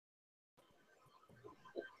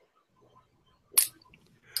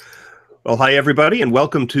Well, hi, everybody, and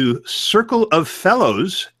welcome to Circle of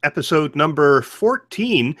Fellows, episode number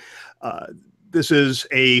 14. Uh, this is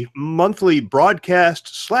a monthly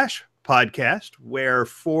broadcast slash podcast where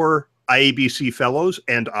four IABC fellows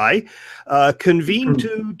and I convene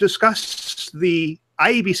to discuss the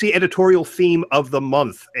IABC editorial theme of the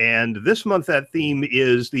month. And this month, that theme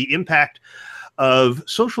is the impact of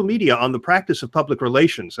social media on the practice of public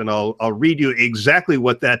relations. And I'll read you exactly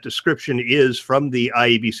what that description is from the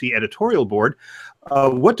IABC editorial board.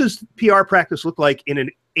 What does PR practice look like in an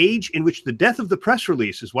age in which the death of the press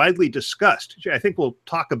release is widely discussed? I think we'll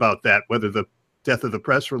talk about that, whether the death of the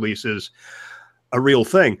press release is a real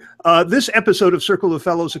thing. This episode of Circle of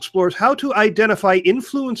Fellows explores how to identify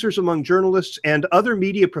influencers among journalists and other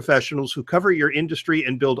media professionals who cover your industry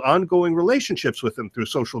and build ongoing relationships with them through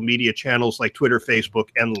social media channels like Twitter, Facebook,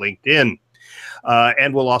 and LinkedIn.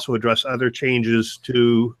 And we'll also address other changes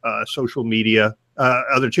to social media,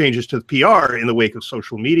 other changes to PR in the wake of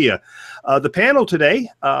social media. The panel today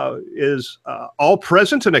is all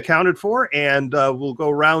present and accounted for, and we'll go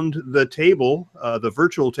around the table, the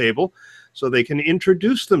virtual table, so they can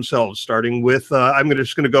introduce themselves, starting with, I'm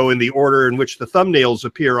just going to go in the order in which the thumbnails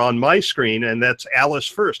appear on my screen, and that's Alice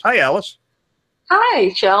first. Hi, Alice.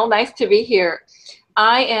 Hi, Shell. Nice to be here.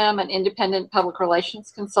 I am an independent public relations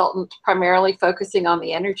consultant, primarily focusing on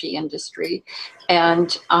the energy industry,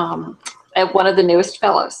 and one of the newest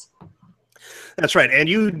fellows. That's right. And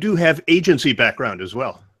you do have agency background as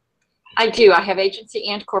well. I do. I have agency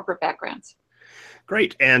and corporate backgrounds.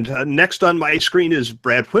 Great. And next on my screen is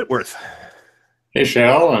Brad Whitworth. Hey,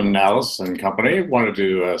 Shell and Alice and company. Wanted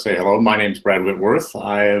to say hello. My name's Brad Whitworth.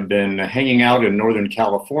 I have been hanging out in Northern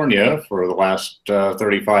California for the last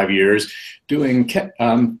 35 years doing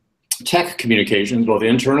tech communications, both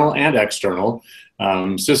internal and external.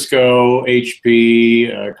 Cisco, HP,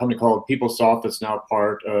 a company called PeopleSoft that's now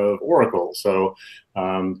part of Oracle. So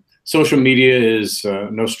social media is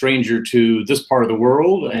no stranger to this part of the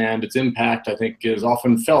world, and its impact, I think, is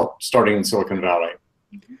often felt starting in Silicon Valley.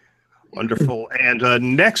 Wonderful. And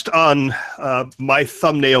next on my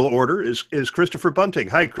thumbnail order is Christopher Bunting.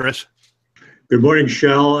 Hi, Chris. Good morning,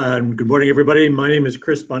 Shell, and good morning, everybody. My name is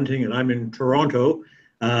Chris Bunting, and I'm in Toronto.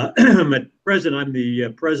 At present, I'm the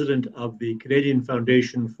president of the Canadian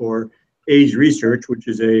Foundation for AIDS Research, which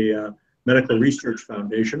is a medical research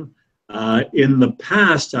foundation. In the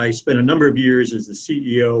past, I spent a number of years as the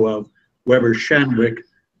CEO of Weber Shandwick,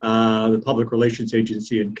 the public relations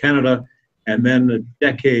agency in Canada, and then a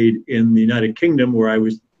decade in the United Kingdom, where I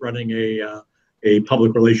was running a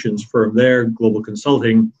public relations firm there, Global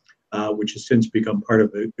Consulting, which has since become part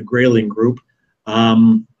of the Grayling Group.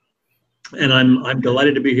 And I'm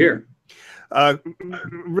delighted to be here.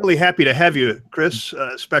 Really happy to have you, Chris,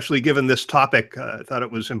 especially given this topic. I thought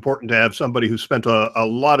it was important to have somebody who spent a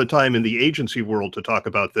lot of time in the agency world to talk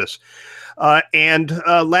about this. And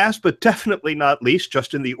last but definitely not least,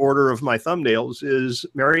 just in the order of my thumbnails, is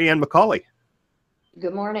Marianne McCauley.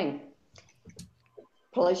 Good morning.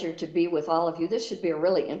 Pleasure to be with all of you. This should be a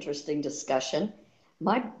really interesting discussion.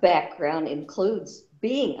 My background includes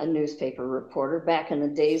being a newspaper reporter back in the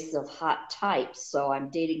days of hot types, so I'm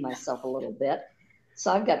dating myself a little bit.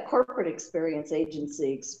 So I've got corporate experience,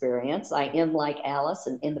 agency experience. I am, like Alice,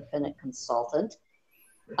 an independent consultant.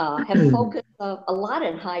 Have focused a lot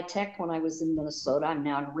in high tech when I was in Minnesota. I'm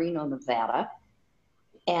now in Reno, Nevada.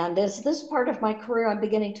 And as this part of my career, I'm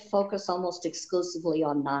beginning to focus almost exclusively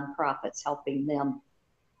on nonprofits, helping them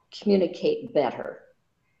communicate better.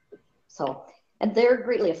 So, and they're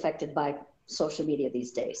greatly affected by social media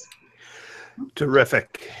these days.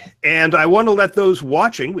 Terrific. And I want to let those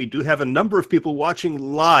watching, we do have a number of people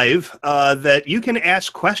watching live, that you can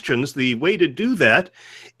ask questions. The way to do that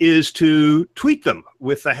is to tweet them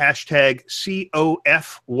with the hashtag COF14,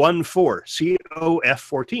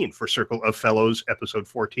 COF14 for Circle of Fellows episode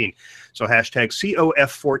 14. So hashtag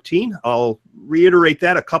COF14. I'll reiterate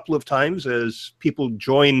that a couple of times as people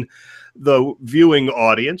join the viewing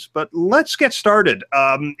audience, but let's get started.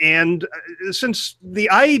 And since the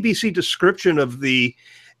IABC description of the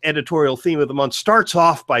editorial theme of the month starts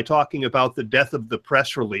off by talking about the death of the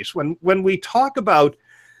press release, when we talk about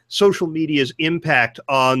social media's impact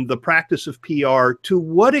on the practice of PR, to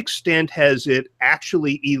what extent has it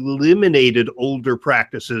actually eliminated older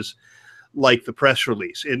practices like the press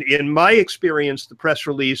release? In my experience, the press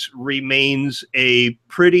release remains a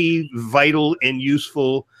pretty vital and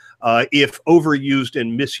useful, if overused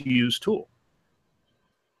and misused, tool.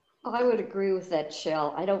 I would agree with that,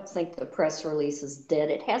 Shell. I don't think the press release is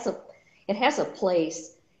dead. It has a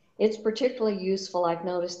place. It's particularly useful, I've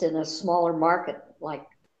noticed, in a smaller market like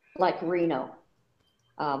Reno.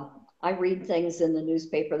 I read things in the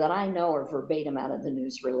newspaper that I know are verbatim out of the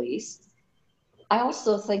news release. I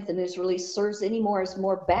also think the news release serves anymore as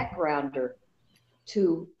more backgrounder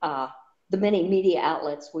to the many media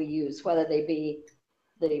outlets we use, whether they be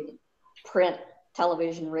the print,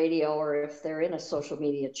 television, radio, or if they're in a social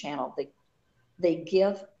media channel. They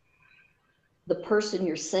give the person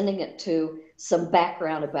you're sending it to some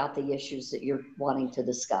background about the issues that you're wanting to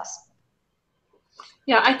discuss.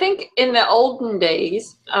 Yeah, I think in the olden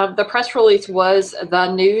days, the press release was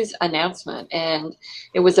the news announcement, and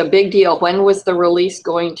it was a big deal. When was the release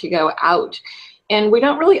going to go out? And we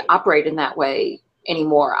don't really operate in that way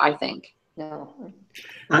anymore, I think. No.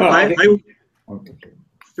 Sorry,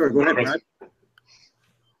 go ahead, Brad.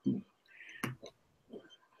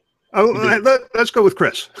 Let's go with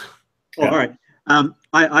Chris. Oh, all right.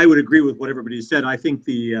 I would agree with what everybody said. I think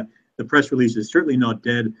the press release is certainly not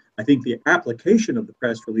dead. I think the application of the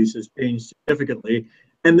press release has changed significantly.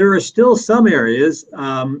 And there are still some areas,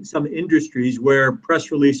 some industries where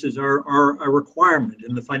press releases are a requirement.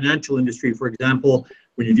 In the financial industry, for example,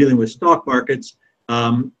 when you're dealing with stock markets,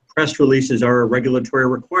 press releases are a regulatory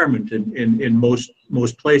requirement in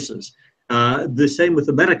most places. The same with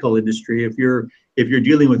the medical industry. If you're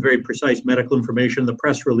dealing with very precise medical information, the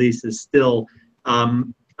press release is still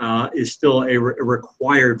a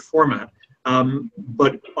required format.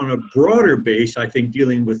 But on a broader base, I think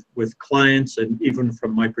dealing with clients, and even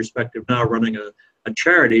from my perspective now running a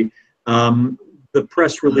charity, the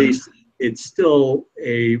press release, it's still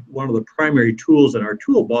one of the primary tools in our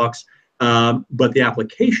toolbox, but the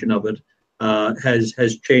application of it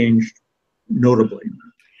has changed notably.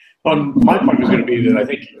 My point was going to be that I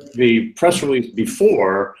think the press release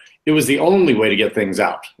before, it was the only way to get things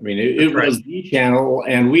out. I mean, it was the channel,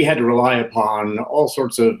 and we had to rely upon all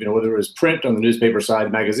sorts of, whether it was print on the newspaper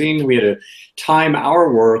side, magazine, we had to time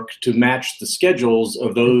our work to match the schedules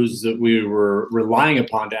of those that we were relying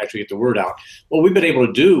upon to actually get the word out. What we've been able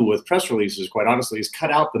to do with press releases, quite honestly, is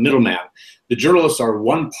cut out the middleman. The journalists are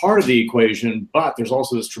one part of the equation, but there's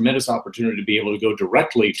also this tremendous opportunity to be able to go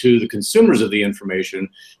directly to the consumers of the information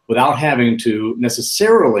without having to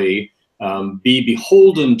necessarily be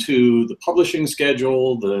beholden to the publishing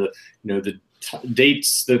schedule, the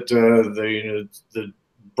dates that the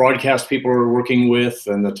broadcast people are working with,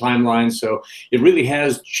 and the timeline. So it really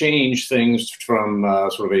has changed things from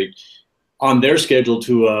sort of a on their schedule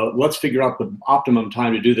to let's figure out the optimum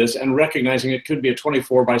time to do this, and recognizing it could be a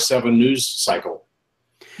 24/7 news cycle.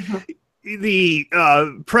 Mm-hmm. The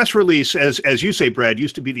press release, as you say, Brad,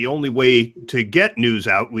 used to be the only way to get news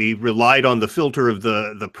out. We relied on the filter of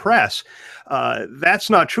the press.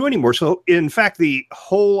 That's not true anymore. So, in fact, the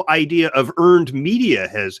whole idea of earned media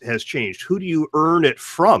has changed. Who do you earn it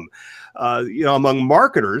from? Among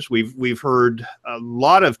marketers, we've heard a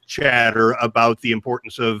lot of chatter about the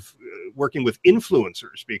importance of working with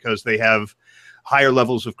influencers because they have higher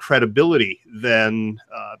levels of credibility than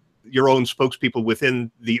your own spokespeople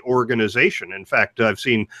within the organization. In fact, I've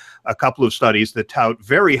seen a couple of studies that tout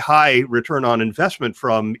very high return on investment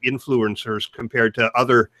from influencers compared to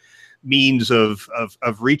other means of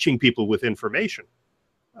reaching people with information.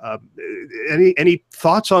 Any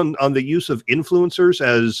thoughts on the use of influencers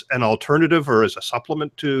as an alternative or as a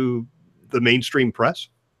supplement to the mainstream press?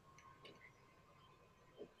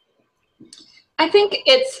 I think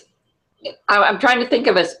I'm trying to think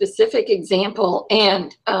of a specific example,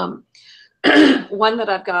 and one that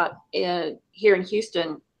I've got here in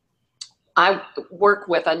Houston. I work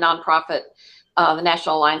with a nonprofit, the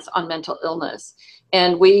National Alliance on Mental Illness,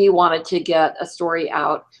 and we wanted to get a story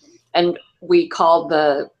out, and we called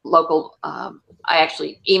the local, I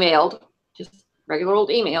actually emailed, just regular old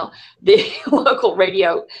email, the local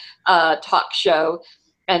radio talk show,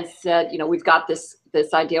 and said, we've got this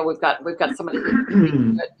idea, we've got somebody who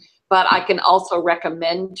can do it. But I can also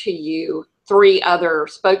recommend to you 3 other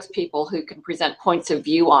spokespeople who can present points of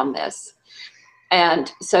view on this. And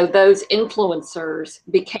so those influencers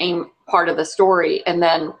became part of the story. And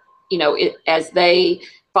then, as they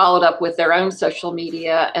followed up with their own social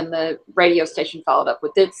media and the radio station followed up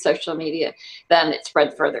with its social media, then it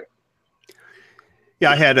spread further.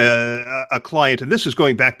 Yeah, I had a client, and this is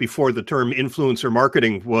going back before the term influencer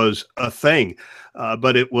marketing was a thing,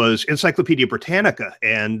 but it was Encyclopedia Britannica,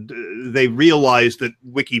 and they realized that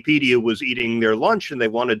Wikipedia was eating their lunch, and they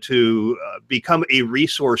wanted to become a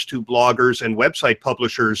resource to bloggers and website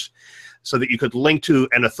publishers so that you could link to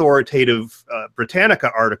an authoritative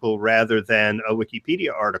Britannica article rather than a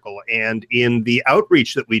Wikipedia article. And in the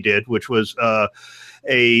outreach that we did, which was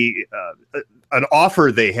an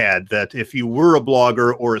offer they had that if you were a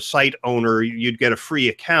blogger or a site owner, you'd get a free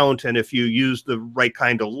account. And if you used the right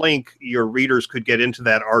kind of link, your readers could get into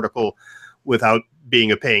that article without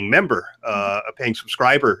being a paying member, a paying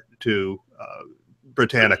subscriber to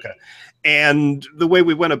Britannica. And the way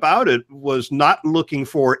we went about it was not looking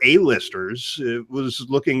for A-listers. It was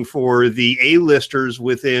looking for the A-listers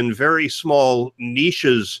within very small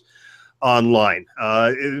niches online.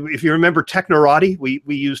 If you remember Technorati, we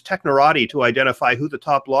used Technorati to identify who the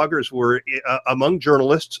top bloggers were among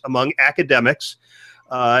journalists, among academics,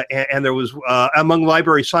 and there was among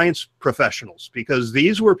library science professionals, because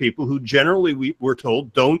these were people who generally, we were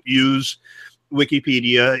told, don't use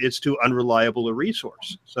Wikipedia. It's too unreliable a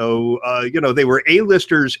resource. So, they were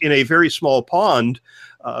A-listers in a very small pond,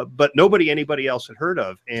 but anybody else had heard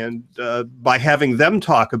of. And by having them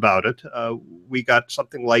talk about it, we got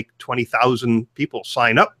something like 20,000 people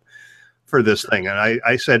sign up for this thing. And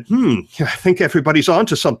I said, I think everybody's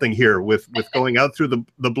onto something here with going out through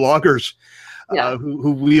the bloggers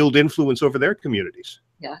who wield influence over their communities.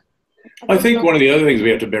 Yeah. I think one of the other things we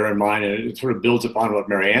have to bear in mind, and it sort of builds upon what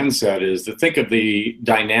Marianne said, is to think of the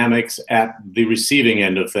dynamics at the receiving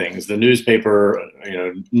end of things, the newspaper,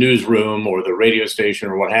 newsroom, or the radio station,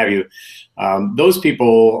 or what have you. Those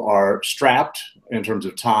people are strapped in terms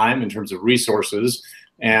of time, in terms of resources,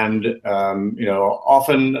 and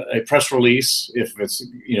often a press release, if it's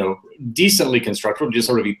decently constructed, will just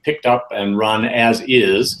sort of be picked up and run as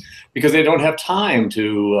is, because they don't have time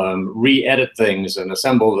to re-edit things and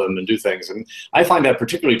assemble them and do things. And I find that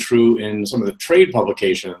particularly true in some of the trade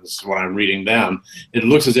publications when I'm reading them. It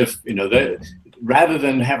looks as if, rather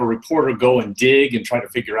than have a reporter go and dig and try to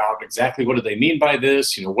figure out exactly what do they mean by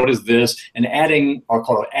this, what is this, and adding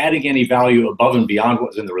any value above and beyond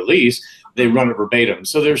what's in the release, they run it verbatim.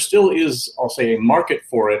 So there still is, I'll say, a market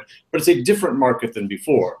for it, but it's a different market than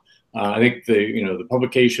before. I think the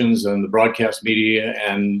publications and the broadcast media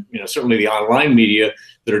and certainly the online media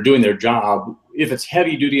that are doing their job, if it's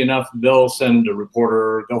heavy duty enough, they'll send a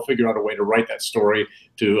reporter, they'll figure out a way to write that story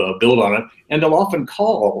to build on it, and they'll often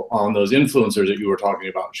call on those influencers that you were talking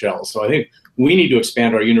about, Shell. So I think we need to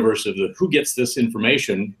expand our universe of who gets this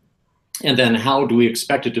information, and then how do we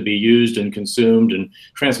expect it to be used and consumed and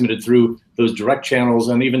transmitted through those direct channels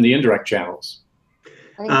and even the indirect channels.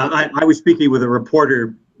 I was speaking with a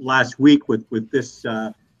reporter last week with this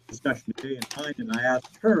discussion today in mind, and I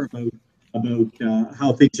asked her about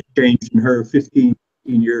how things have changed in her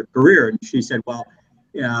 15-year career, and she said, well,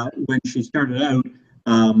 when she started out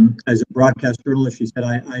as a broadcast journalist, she said,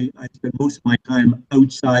 I spent most of my time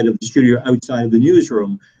outside of the studio, outside of the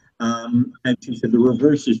newsroom, and she said the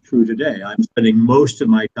reverse is true today. I'm spending most of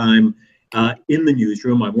my time in the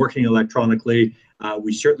newsroom. I'm working electronically.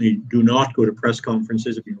 We certainly do not go to press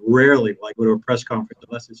conferences. I mean, rarely will I go to a press conference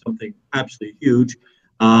unless it's something absolutely huge.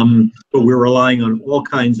 But we're relying on all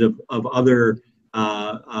kinds of other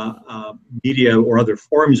media or other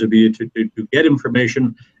forms of media to get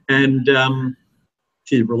information. And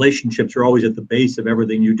relationships are always at the base of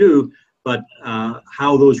everything you do. But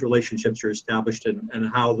how those relationships are established and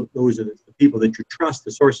how those are the people that you trust,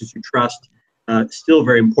 the sources you trust, still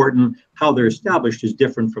very important. How they're established is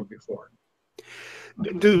different from before.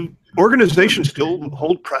 Do organizations still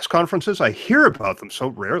hold press conferences? I hear about them so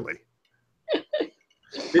rarely.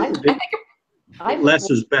 Less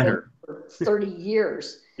is better. For 30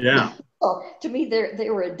 years. Yeah. So to me, they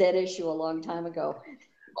were a dead issue a long time ago.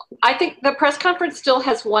 I think the press conference still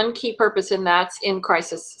has one key purpose, and that's in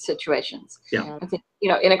crisis situations. Yeah. I think,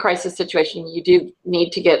 in a crisis situation, you do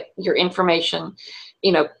need to get your information,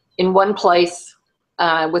 in one place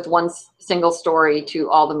with one single story to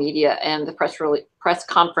all the media, and the press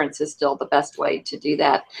conference is still the best way to do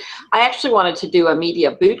that. I actually wanted to do a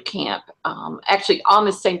media boot camp, actually on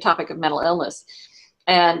the same topic of mental illness,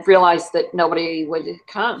 and realized that nobody would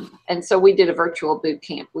come. And so we did a virtual boot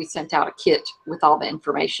camp. We sent out a kit with all the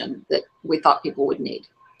information that we thought people would need.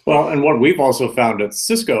 Well, and what we've also found at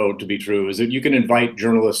Cisco to be true is that you can invite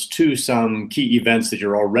journalists to some key events that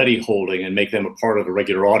you're already holding and make them a part of the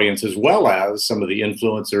regular audience, as well as some of the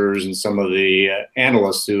influencers and some of the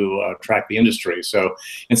analysts who track the industry. So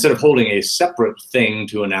instead of holding a separate thing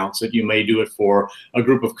to announce it, you may do it for a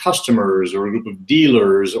group of customers or a group of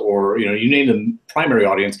dealers, or you name the primary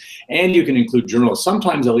audience, and you can include journalists.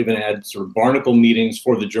 Sometimes they'll even add sort of barnacle meetings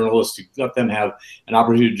for the journalists to let them have an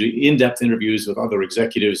opportunity to do in-depth interviews with other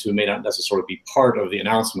executives who may not necessarily be part of the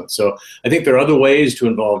announcement. So I think there are other ways to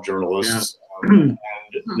involve journalists, and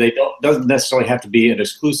they doesn't necessarily have to be an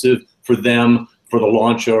exclusive for them for the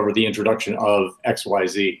launch or the introduction of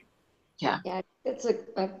XYZ. Yeah, it's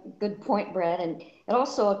a good point, Brad. And it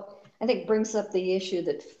also, I think, brings up the issue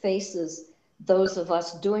that faces those of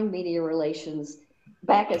us doing media relations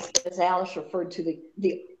back, as Alice referred to,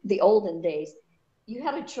 the olden days. You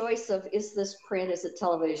had a choice of, is this print, is it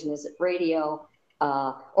television, is it radio,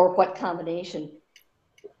 or what combination?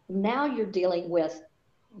 Now you're dealing with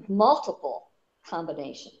multiple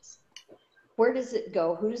combinations. Where does it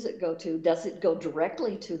go? Who does it go to? Does it go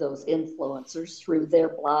directly to those influencers through their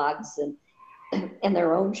blogs and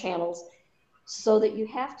their own channels? So that you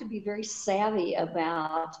have to be very savvy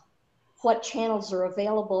about what channels are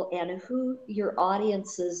available and who your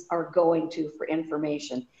audiences are going to for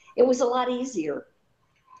information. It was a lot easier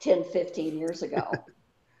 10, 15 years ago,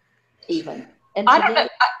 even. And today,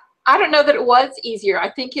 I don't know that it was easier.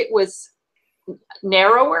 I think it was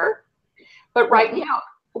narrower. But right now,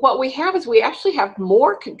 what we have is we actually have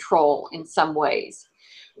more control in some ways.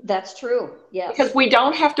 That's true, yes. Because we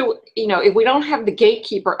don't have to, if we don't have the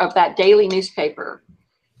gatekeeper of that daily newspaper,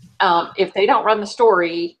 if they don't run the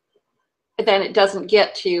story, then it doesn't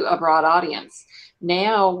get to a broad audience.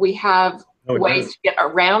 Now we have ways to get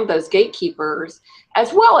around those gatekeepers,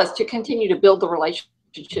 as well as to continue to build the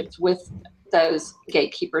relationships with those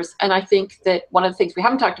gatekeepers. And I think that one of the things we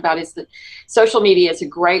haven't talked about is that social media is a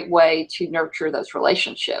great way to nurture those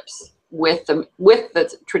relationships with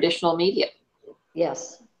the traditional media.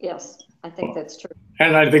 Yes, I think that's true.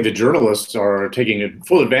 And I think the journalists are taking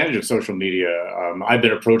full advantage of social media. I've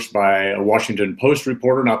been approached by a Washington Post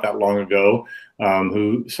reporter not that long ago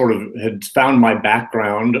who sort of had found my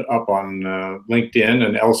background up on LinkedIn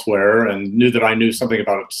and elsewhere and knew that I knew something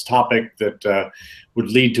about its topic that would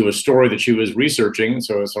lead to a story that she was researching.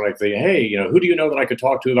 So it's like, hey, who do you know that I could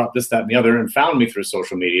talk to about this, that, and the other, and found me through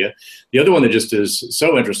social media. The other one that just is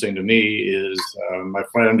so interesting to me is my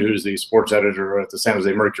friend who's the sports editor at the San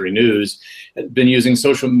Jose Mercury News has been using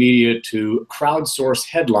social media to crowdsource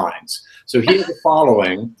headlines. So he has a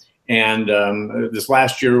following. And this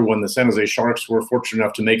last year, when the San Jose Sharks were fortunate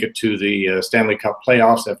enough to make it to the Stanley Cup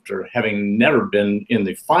playoffs after having never been in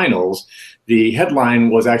the finals, the headline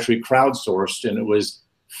was actually crowdsourced, and it was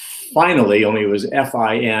finally, only it was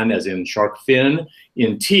FIN, as in shark fin,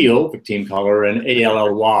 in teal, the team color, and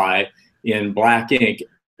ALLY in black ink.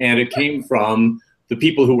 And it came from the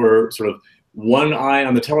people who were sort of one eye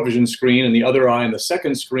on the television screen and the other eye on the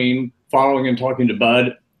second screen, following and talking to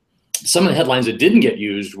Bud. Some of the headlines that didn't get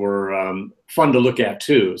used were fun to look at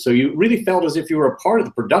too. So you really felt as if you were a part of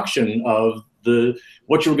the production of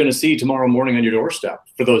what you were going to see tomorrow morning on your doorstep,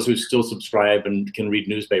 for those who still subscribe and can read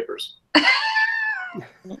newspapers.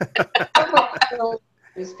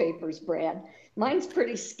 Newspapers, Brad. Mine's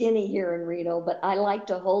pretty skinny here in Reno, but I like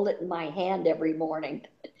to hold it in my hand every morning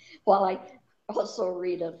while I also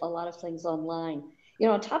read a lot of things online.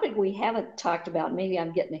 A topic we haven't talked about, maybe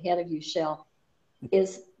I'm getting ahead of you, Shell,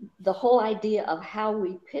 is the whole idea of how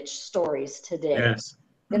we pitch stories today. Yes.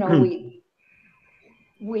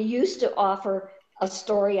 We used to offer a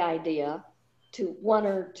story idea to one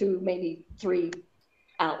or two, maybe three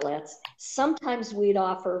outlets. Sometimes we'd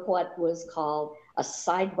offer what was called a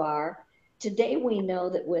sidebar. Today we know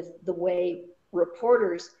that with the way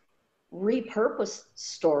reporters repurpose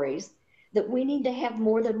stories, that we need to have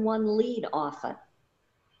more than one lead often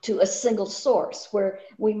to a single source, where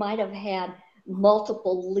we might have had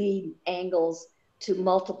multiple lead angles to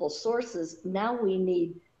multiple sources. Now we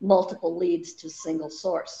need multiple leads to single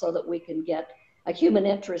source so that we can get a human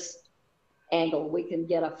interest angle, we can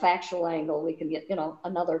get a factual angle, we can get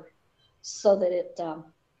another, so that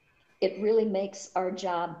it really makes our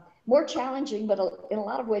job more challenging, but in a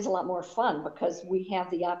lot of ways a lot more fun, because we have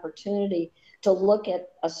the opportunity to look at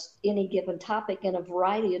any given topic in a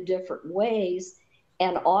variety of different ways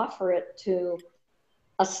and offer it to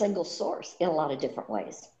a single source in a lot of different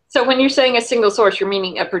ways. So when you're saying a single source, you're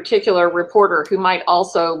meaning a particular reporter who might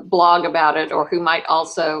also blog about it, or who might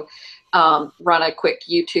also run a quick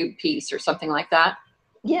YouTube piece or something like that?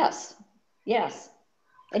 Yes.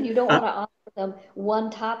 And you don't want to offer them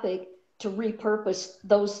one topic to repurpose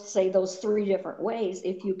those three different ways.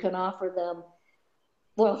 If you can offer them,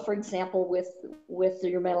 well, for example, with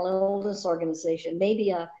your mental illness organization,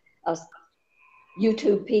 maybe a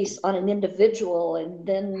YouTube piece on an individual, and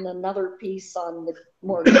then another piece on the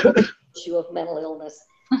more issue of mental illness.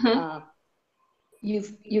 Mm-hmm.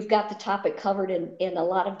 You've got the topic covered in a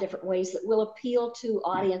lot of different ways that will appeal to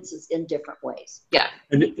audiences in different ways. Yeah.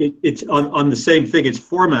 And it's on the same thing. It's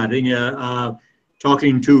formatting.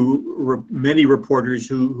 Talking to many reporters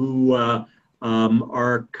who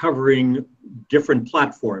are covering different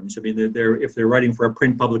platforms. I mean, if they're writing for a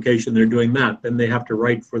print publication, they're doing that. Then they have to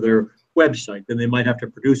write for their website. Then they might have to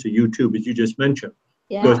produce a YouTube, as you just mentioned.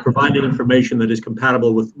 Yeah. So it's providing information that is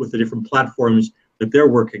compatible with the different platforms that they're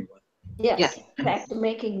working with. Yes. In fact,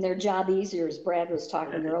 making their job easier, as Brad was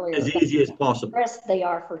talking earlier. As easy as possible. Pressed they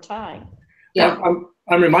are for time. Yeah,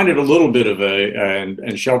 I'm reminded a little bit of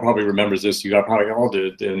and Shell probably remembers this. You probably all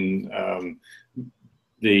did in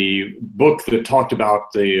the book that talked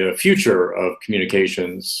about the future of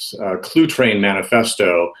communications, Clue Train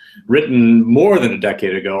Manifesto, written more than a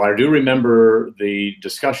decade ago. I do remember the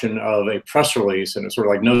discussion of a press release, and it's sort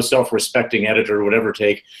of like no self-respecting editor would ever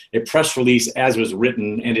take a press release as was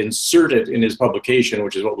written and insert it in his publication,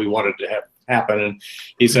 which is what we wanted to have happen. And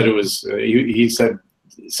he said it was, he said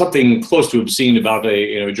something close to obscene about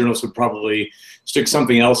a journalist would probably stick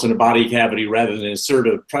something else in a body cavity rather than insert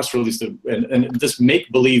a press release and this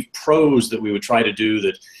make-believe prose that we would try to do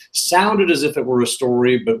that sounded as if it were a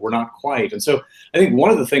story, but we're not quite. And so I think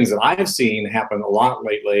one of the things that I've seen happen a lot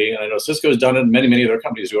lately, and I know Cisco's done it, and many other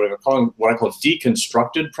companies do what I call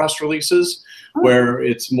deconstructed press releases, where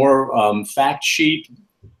it's more fact sheet,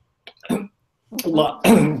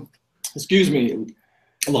 excuse me,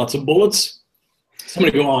 lots of bullets.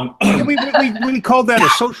 Somebody go on. we called that a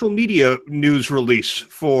social media news release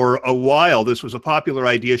for a while. This was a popular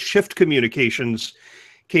idea. Shift Communications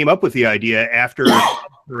came up with the idea after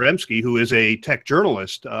Zaremski, who is a tech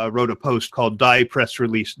journalist, wrote a post called Die Press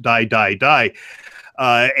Release, Die, Die, Die.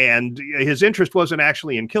 And his interest wasn't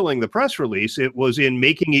actually in killing the press release. It was in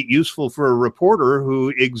making it useful for a reporter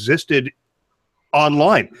who existed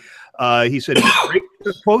online. He said, break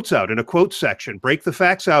the quotes out in a quote section, break the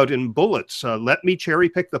facts out in bullets, let me cherry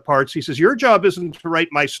pick the parts. He says, your job isn't to write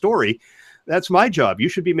my story. That's my job. You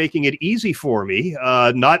should be making it easy for me,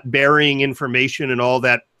 not burying information and all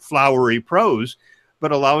that flowery prose,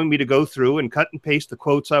 but allowing me to go through and cut and paste the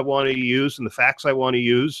quotes I want to use and the facts I want to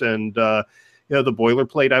use and the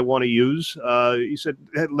boilerplate I want to use. He said,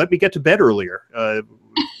 let me get to bed earlier.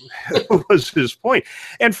 Was his point.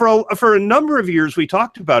 And for a number of years, we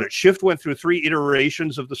talked about it. Shift went through 3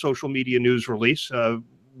 iterations of the social media news release,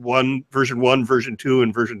 version 1, version 2,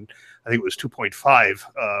 and version, I think it was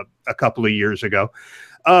 2.5 a couple of years ago.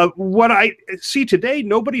 What I see today,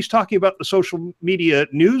 nobody's talking about the social media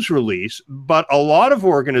news release, but a lot of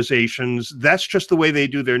organizations, that's just the way they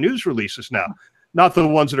do their news releases now. Not the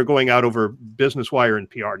ones that are going out over Business Wire and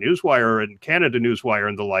PR Newswire and Canada Newswire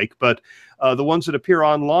and the like, but the ones that appear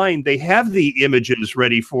online, they have the images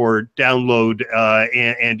ready for download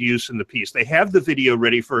and use in the piece. They have the video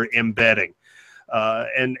ready for embedding.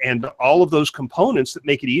 And all of those components that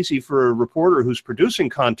make it easy for a reporter who's producing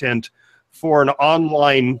content for an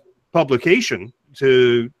online publication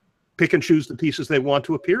to pick and choose the pieces they want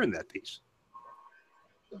to appear in that piece.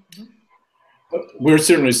 We're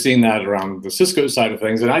certainly seeing that around the Cisco side of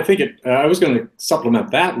things, and I think I was going to supplement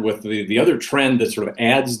that with the other trend that sort of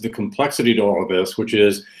adds the complexity to all of this, which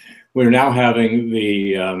is we're now having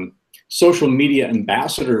the social media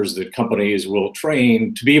ambassadors that companies will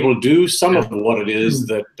train to be able to do some of what it is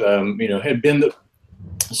that had been the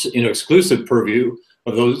exclusive purview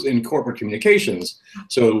of those in corporate communications.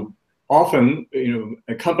 So often,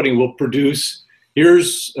 a company will produce,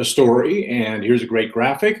 here's a story and here's a great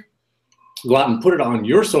graphic. Go out and put it on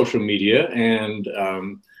your social media and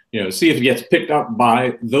see if it gets picked up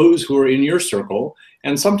by those who are in your circle.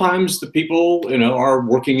 And sometimes the people are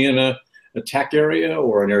working in a tech area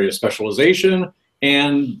or an area of specialization,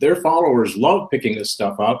 and their followers love picking this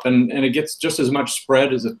stuff up, and it gets just as much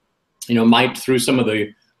spread as it might through some of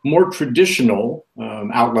the more traditional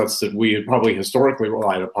outlets that we had probably historically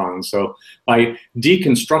relied upon. So by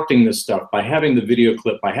deconstructing this stuff, by having the video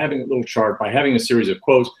clip, by having a little chart, by having a series of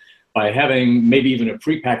quotes, by having maybe even a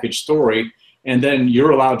prepackaged story, and then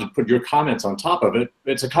you're allowed to put your comments on top of it,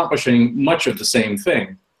 it's accomplishing much of the same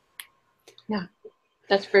thing. Yeah,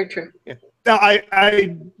 that's very true. Yeah. Now,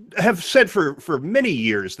 I have said for many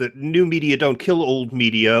years that new media don't kill old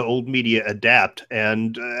media adapt.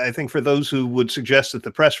 And I think for those who would suggest that the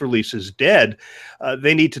press release is dead,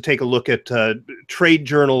 they need to take a look at trade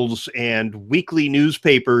journals and weekly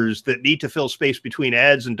newspapers that need to fill space between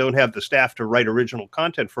ads and don't have the staff to write original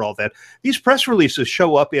content for all that. These press releases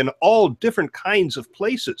show up in all different kinds of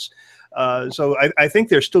places. So I think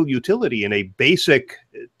there's still utility in a basic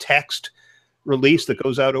text release that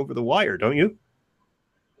goes out over the wire, don't you?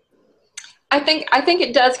 I think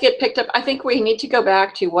it does get picked up. I think we need to go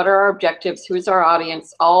back to what are our objectives, who's our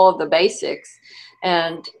audience, all of the basics,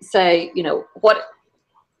 and say, what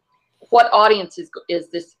audience is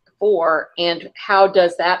this for, and how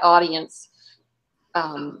does that audience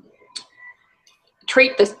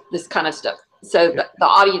treat this kind of stuff. So the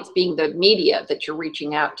audience being the media that you're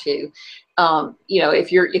reaching out to.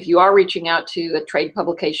 If you are reaching out to a trade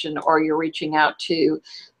publication, or you're reaching out to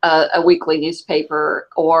a weekly newspaper,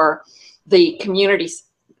 or the community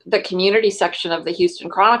section of the Houston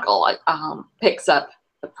Chronicle picks up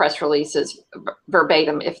the press releases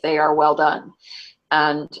verbatim if they are well done.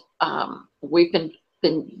 And we've been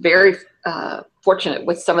very fortunate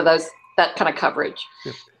with some of that kind of coverage.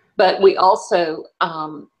 Yep. But we also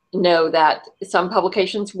know that some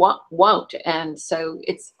publications won't. And so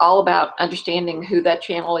it's all about understanding who that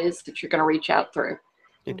channel is that you're going to reach out through.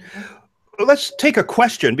 Let's take a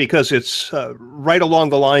question, because it's right along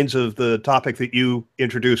the lines of the topic that you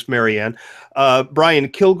introduced, Marianne. Brian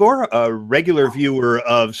Kilgore, a regular viewer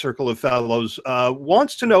of Circle of Fellows,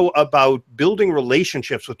 wants to know about building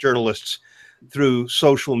relationships with journalists through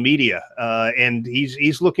social media. And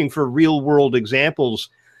he's looking for real-world examples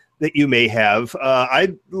that you may have.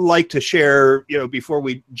 I'd like to share, before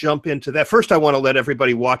we jump into that. First, I want to let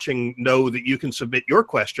everybody watching know that you can submit your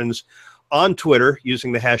questions on Twitter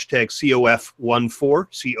using the hashtag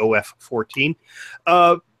COF14,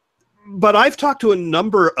 COF14. But I've talked to a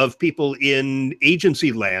number of people in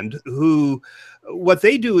agency land who, what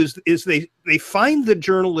they do is they find the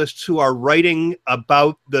journalists who are writing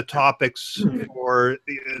about the topics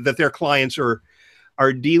that their clients are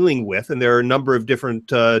dealing with, and there are a number of different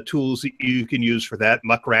tools that you can use for that.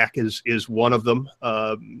 Muckrack is one of them.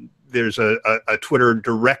 There's a Twitter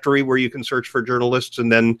directory where you can search for journalists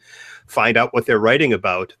and then find out what they're writing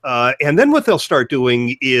about. And then what they'll start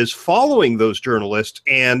doing is following those journalists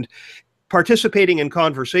and participating in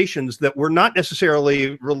conversations that were not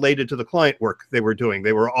necessarily related to the client work they were doing.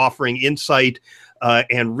 They were offering insight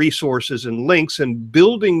and resources and links, and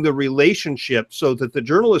building the relationship so that the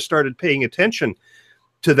journalist started paying attention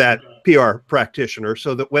to that PR practitioner,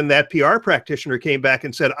 so that when that PR practitioner came back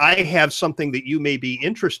and said, I have something that you may be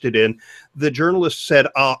interested in, the journalist said,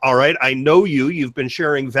 all right, I know you've been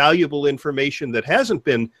sharing valuable information that hasn't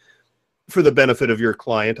been for the benefit of your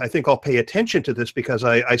client. I think I'll pay attention to this because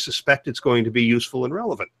I suspect it's going to be useful and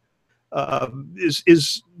relevant.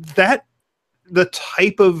 Is that the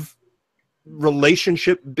type of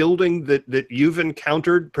relationship building that you've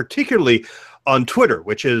encountered, particularly on Twitter,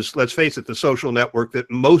 which is, let's face it, the social network that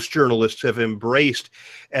most journalists have embraced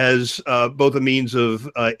as both a means of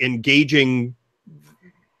engaging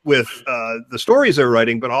with the stories they're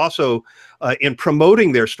writing, but also in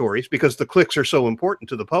promoting their stories, because the clicks are so important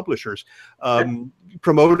to the publishers,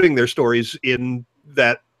 promoting their stories in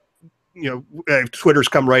that, Twitter's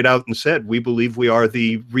come right out and said, we believe we are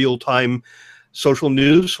the real-time social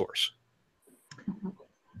news source.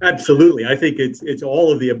 Absolutely. I think it's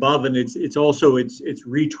all of the above, and it's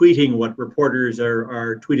retweeting what reporters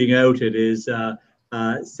are tweeting out. It is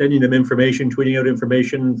sending them information, tweeting out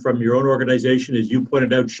information from your own organization, as you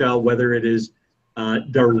pointed out, Shell, whether it is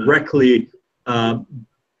directly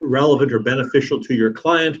relevant or beneficial to your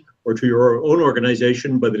client or to your own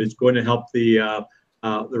organization, but that it's going to help the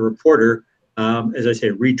reporter. As I say,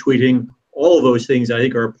 retweeting, all of those things I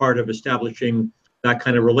think are a part of establishing that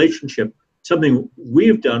kind of relationship. Something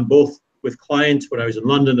we've done both with clients when I was in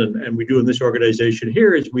London and we do in this organization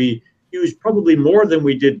here is we use probably more than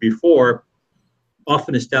we did before,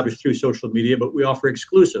 often established through social media, but we offer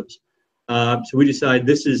exclusives. So we decide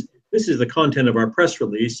this is the content of our press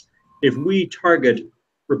release. If we target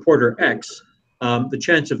reporter X, the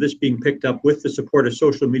chance of this being picked up with the support of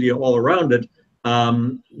social media all around it,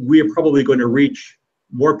 we are probably going to reach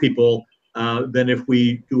more people than if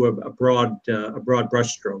we do a broad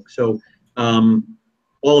brushstroke. So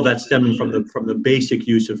all of that stemming from the basic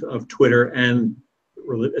use of Twitter and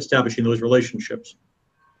establishing those relationships.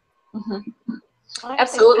 Mm-hmm.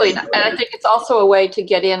 Absolutely, and I think it's also a way to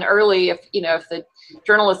get in early. If the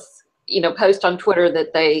journalists post on Twitter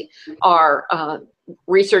that they are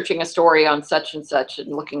researching a story on such and such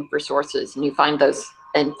and looking for sources, and you find those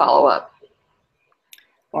and follow up.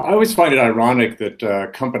 Well, I always find it ironic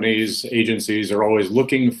that companies, agencies are always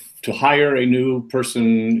looking to hire a new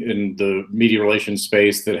person in the media relations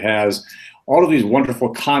space that has all of these wonderful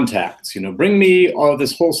contacts. Bring me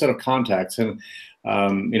this whole set of contacts. And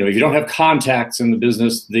if you don't have contacts in the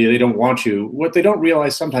business, they don't want you. What they don't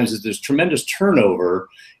realize sometimes is there's tremendous turnover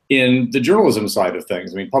in the journalism side of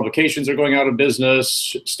things. I mean, publications are going out of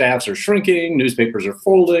business, staffs are shrinking, newspapers are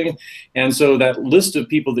folding, and so that list of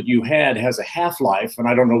people that you had has a half-life, and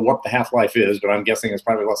I don't know what the half-life is, but I'm guessing it's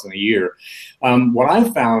probably less than a year. What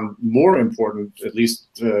I've found more important, at least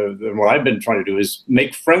than what I've been trying to do, is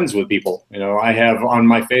make friends with people. I have on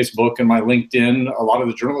my Facebook and my LinkedIn a lot of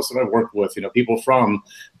the journalists that I've worked with, people from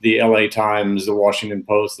the LA Times, the Washington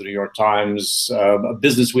Post, the New York Times,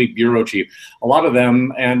 Business Week bureau chief, a lot of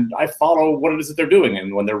them, and I follow what it is that they're doing.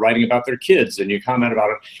 And when they're writing about their kids and you comment about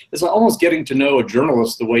it, it's almost getting to know a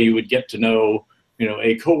journalist the way you would get to know,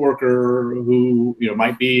 a coworker who,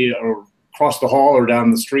 might be across the hall or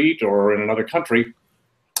down the street or in another country,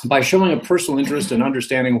 by showing a personal interest and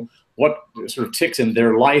understanding what sort of ticks in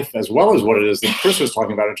their life, as well as what it is that Chris was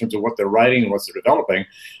talking about in terms of what they're writing and what they're developing.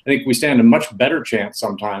 I think we stand a much better chance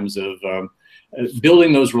sometimes of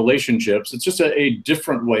building those relationships. It's just a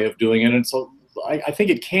different way of doing it. And so I think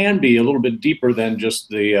it can be a little bit deeper than just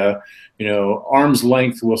the, arm's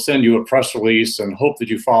length, we'll send you a press release and hope that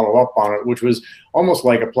you follow up on it, which was almost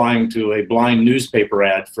like applying to a blind newspaper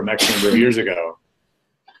ad from X number of years ago.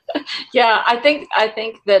 Yeah, I think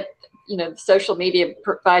that social media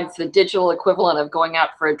provides the digital equivalent of going out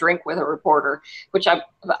for a drink with a reporter, which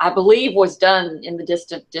I believe was done in the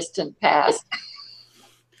distant past.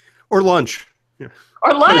 Or lunch. Yeah.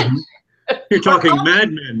 Or lunch. You're talking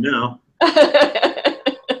Mad Men now.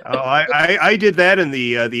 Oh, I did that in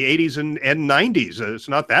the 80s and 90s. It's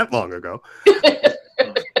not that long ago.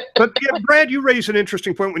 But yeah, Brad, you raise an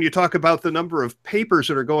interesting point when you talk about the number of papers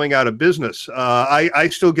that are going out of business. I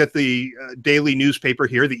still get the daily newspaper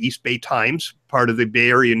here, the East Bay Times, part of the Bay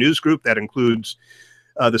Area News Group. That includes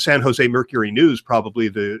the San Jose Mercury News, probably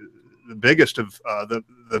the biggest of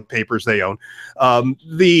the papers they own.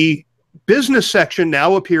 The business section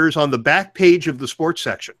now appears on the back page of the sports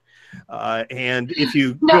section. And if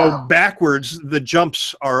you go backwards, the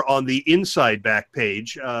jumps are on the inside back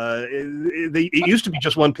page. It used to be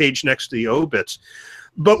just one page next to the obits.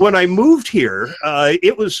 But when I moved here,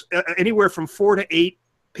 it was anywhere from 4 to 8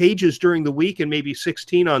 pages during the week and maybe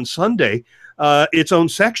 16 on Sunday, its own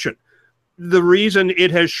section. The reason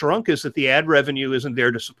it has shrunk is that the ad revenue isn't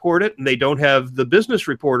there to support it, and they don't have the business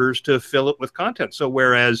reporters to fill it with content. So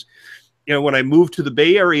whereas when I moved to the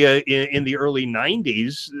Bay Area in the early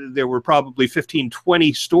 90s, there were probably 15,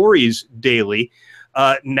 20 stories daily.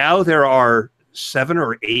 Now there are 7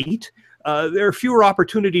 or 8. There are fewer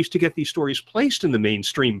opportunities to get these stories placed in the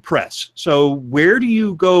mainstream press. So where do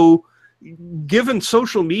you go, given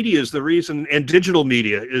social media is the reason, and digital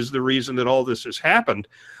media is the reason that all this has happened?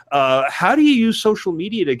 How do you use social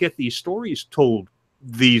media to get these stories told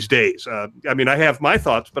these days? I mean, I have my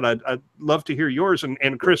thoughts, but I'd love to hear yours.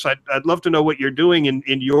 And Chris, I'd love to know what you're doing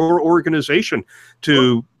in your organization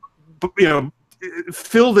to,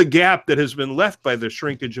 fill the gap that has been left by the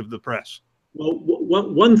shrinkage of the press. Well,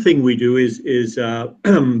 one thing we do is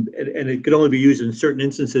and it can only be used in certain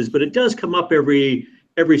instances, but it does come up every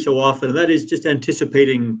so often, and that is just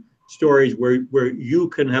anticipating stories where you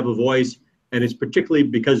can have a voice. And it's particularly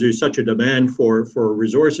because there's such a demand for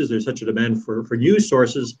resources, there's such a demand for news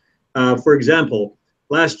sources. For example,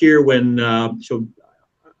 last year when, so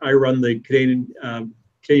I run the Canadian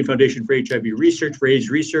Foundation for HIV Research, for AIDS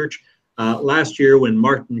Research. Last year when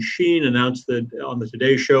Martin Sheen announced that on the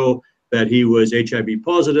Today Show that he was HIV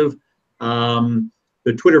positive, the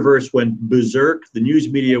Twitterverse went berserk, the news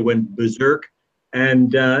media went berserk.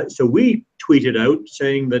 And so we tweeted out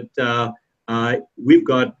saying that we've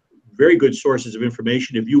got very good sources of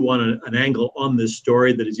information. If you want an angle on this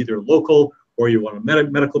story that is either local, or you want a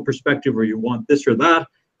medical perspective, or you want this or that,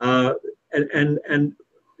 and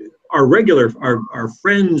our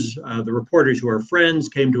friends, the reporters who are friends,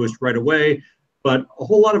 came to us right away, but a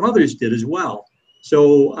whole lot of others did as well.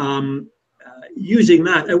 So using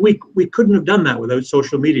that, and we couldn't have done that without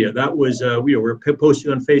social media. That was we were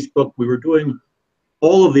posting on Facebook, we were doing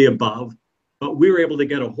all of the above, but we were able to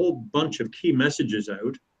get a whole bunch of key messages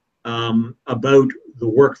out about the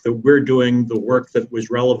work that we're doing, the work that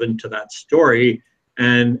was relevant to that story,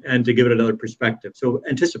 and to give it another perspective. So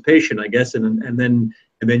anticipation, I guess, and then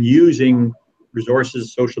using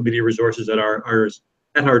resources, social media resources at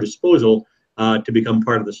our disposal to become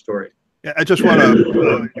part of the story. Yeah, I just want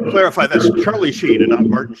to clarify that's Charlie Sheen and not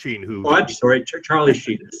Martin Sheen. Charlie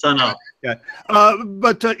Sheen, son of. Yeah,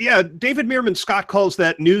 yeah, David Meerman Scott calls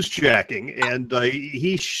that newsjacking, and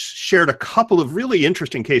he shared a couple of really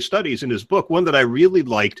interesting case studies in his book. One that I really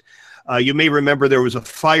liked. You may remember there was a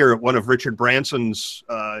fire at one of Richard Branson's.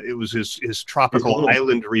 It was his tropical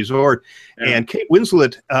island resort, and Kate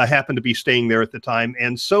Winslet happened to be staying there at the time,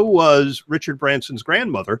 and so was Richard Branson's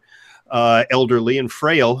grandmother. Elderly and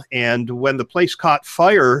frail, and when the place caught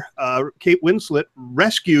fire, Kate Winslet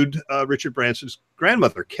rescued Richard Branson's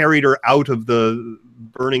grandmother, carried her out of the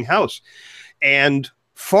burning house. And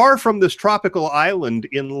far from this tropical island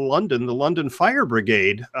in London, the London Fire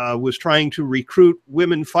Brigade was trying to recruit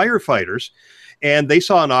women firefighters. And they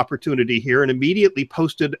saw an opportunity here and immediately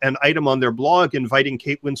posted an item on their blog inviting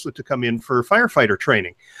Kate Winslet to come in for firefighter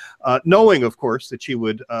training, knowing, of course, that she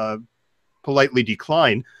would politely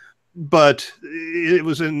decline. But it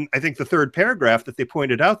was in, I think, the third paragraph that they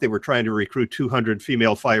pointed out they were trying to recruit 200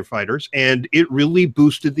 female firefighters, and it really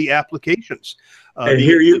boosted the applications. And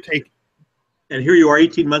here you are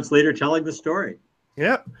 18 months later telling the story.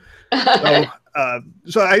 Yeah.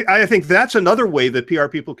 So I think that's another way that PR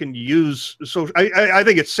people can use social. I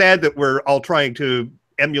think it's sad that we're all trying to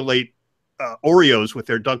emulate Oreos with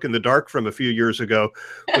their Dunk in the Dark from a few years ago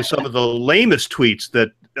with some of the lamest tweets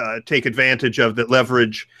that take advantage of, that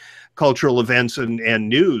leverage cultural events and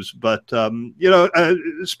news. But,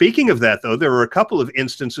 speaking of that, though, there were a couple of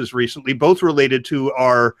instances recently, both related to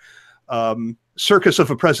our circus of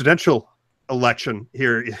a presidential election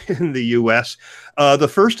here in the U.S. The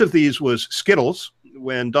first of these was Skittles,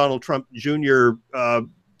 when Donald Trump Jr.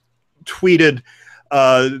 Tweeted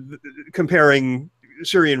comparing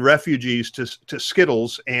Syrian refugees to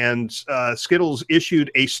Skittles, and Skittles issued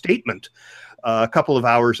a statement a couple of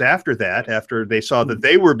hours after that, after they saw that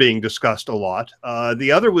they were being discussed a lot.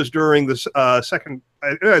 The other was during the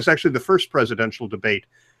it's actually the first presidential debate.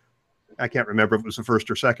 I can't remember if it was the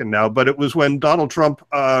first or second now, but it was when Donald Trump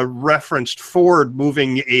referenced Ford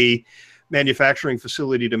moving a manufacturing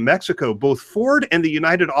facility to Mexico. Both Ford and the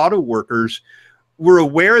United Auto Workers were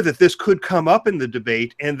aware that this could come up in the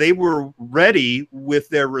debate, and they were ready with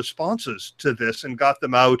their responses to this and got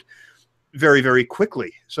them out very, very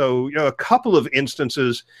quickly. So, a couple of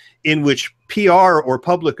instances in which PR or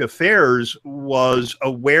public affairs was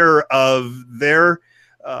aware of their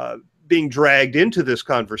being dragged into this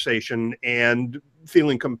conversation and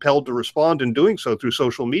feeling compelled to respond, and doing so through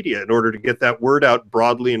social media in order to get that word out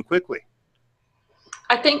broadly and quickly.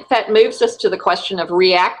 I think that moves us to the question of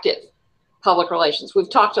reactive public relations. We've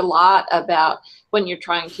talked a lot about when you're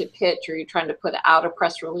trying to pitch or you're trying to put out a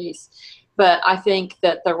press release, but I think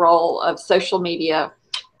that the role of social media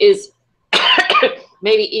is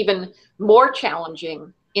maybe even more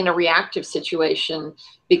challenging in a reactive situation,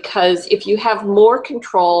 because if you have more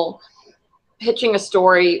control pitching a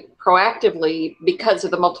story proactively because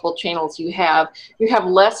of the multiple channels you have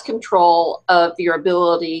less control of your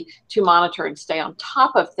ability to monitor and stay on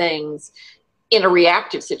top of things in a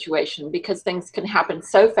reactive situation, because things can happen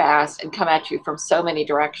so fast and come at you from so many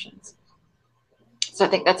directions. So I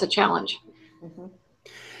think that's a challenge. Mm-hmm.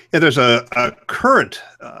 Yeah, there's a current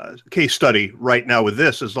case study right now with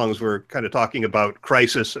this, as long as we're kind of talking about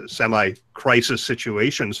crisis, semi-crisis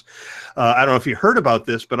situations. I don't know if you heard about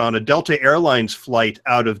this, but on a Delta Airlines flight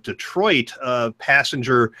out of Detroit, a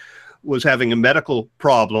passenger was having a medical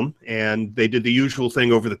problem, and they did the usual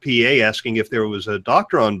thing over the PA, asking if there was a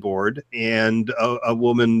doctor on board, and a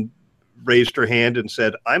woman raised her hand and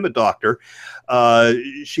said, "I'm a doctor."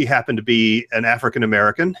 She happened to be an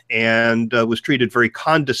African-American and was treated very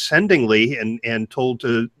condescendingly and told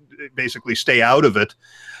to basically stay out of it.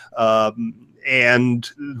 And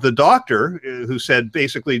the doctor, who said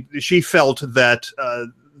basically she felt that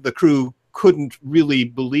the crew couldn't really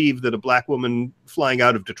believe that a black woman flying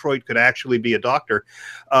out of Detroit could actually be a doctor,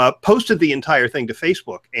 posted the entire thing to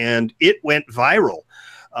Facebook, and it went viral.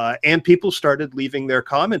 And people started leaving their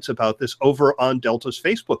comments about this over on Delta's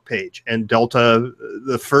Facebook page. And Delta,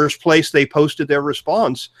 the first place they posted their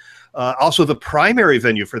response, also the primary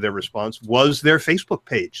venue for their response, was their Facebook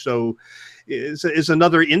page. So is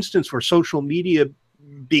another instance where social media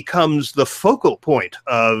becomes the focal point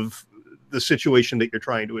of the situation that you're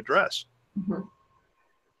trying to address. Mm-hmm.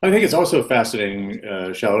 I think it's also fascinating,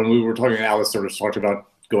 Sheldon. We were talking, Alice sort of talked about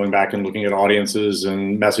going back and looking at audiences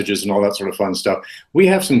and messages and all that sort of fun stuff. We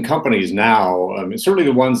have some companies now, certainly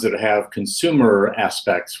the ones that have consumer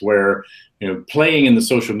aspects, where playing in the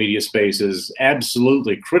social media space is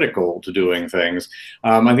absolutely critical to doing things.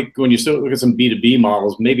 I think when you look at some B2B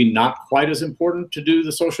models, maybe not quite as important to do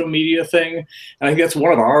the social media thing. And I think that's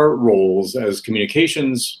one of our roles as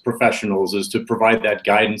communications professionals, is to provide that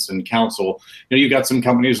guidance and counsel. You've got some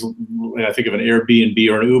companies, I think of an Airbnb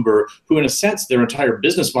or an Uber, who in a sense their entire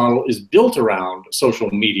business model is built around social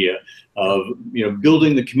media, of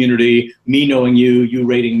building the community, me knowing you, you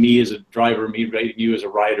rating me as a driver, me rating you as a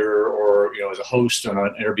rider, or as a host on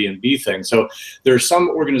an Airbnb thing. So there are some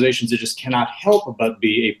organizations that just cannot help but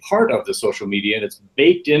be a part of the social media, and it's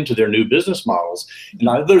baked into their new business models. And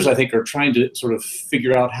others, I think, are trying to sort of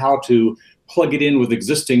figure out how to plug it in with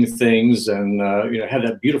existing things and have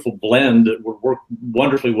that beautiful blend that would work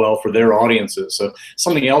wonderfully well for their audiences. So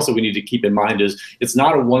something else that we need to keep in mind is it's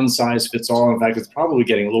not a one size fits all. In fact, it's probably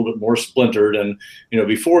getting a little bit more splintered. And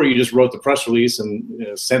before you just wrote the press release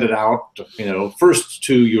and sent it out, first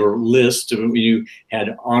to your list. You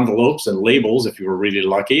had envelopes and labels if you were really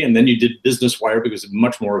lucky, and then you did Business Wire because it's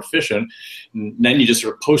much more efficient. And then you just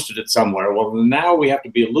sort of posted it somewhere. Well, now we have to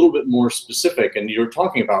be a little bit more specific. And you're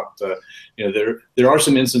talking about there are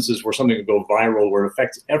some instances where something can go viral where it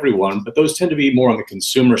affects everyone, but those tend to be more on the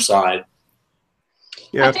consumer side.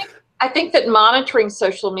 Yeah. I think that monitoring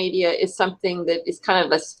social media is something that is kind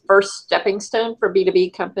of a first stepping stone for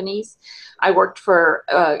B2B companies. I worked for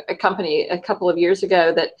a company a couple of years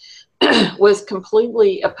ago that was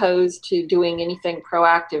completely opposed to doing anything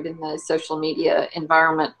proactive in the social media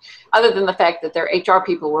environment, other than the fact that their HR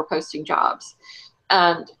people were posting jobs.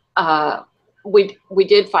 And we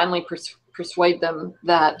did finally persuade them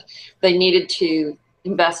that they needed to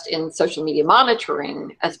invest in social media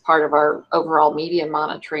monitoring as part of our overall media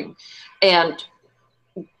monitoring. And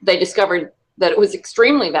they discovered that it was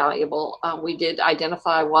extremely valuable. We did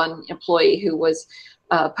identify one employee who was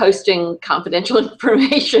posting confidential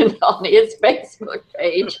information on his Facebook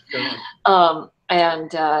page,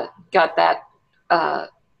 and got that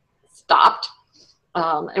stopped.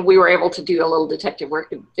 And we were able to do a little detective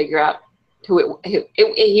work and figure out who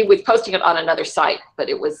he was posting it on another site, but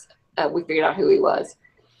it was we figured out who he was.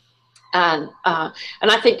 And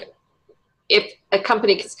I think if a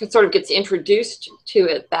company sort of gets introduced to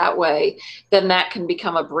it that way, then that can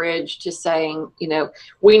become a bridge to saying,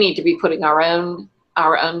 we need to be putting our own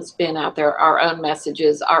spin out there, our own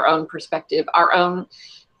messages, our own perspective, our own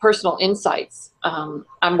personal insights.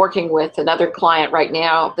 I'm working with another client right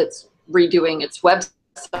now that's redoing its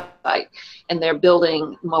website, and they're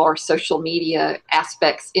building more social media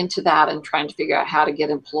aspects into that and trying to figure out how to get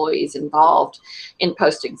employees involved in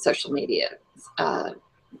posting social media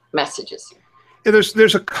messages. Yeah,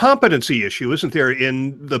 there's a competency issue, isn't there,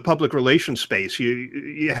 in the public relations space?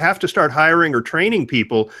 You have to start hiring or training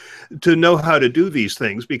people to know how to do these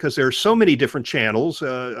things, because there are so many different channels.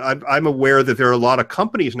 I'm aware that there are a lot of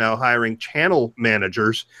companies now hiring channel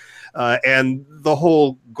managers, and the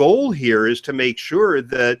whole goal here is to make sure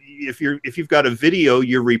that if you've got a video,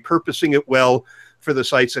 you're repurposing it well for the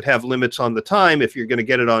sites that have limits on the time. If you're going to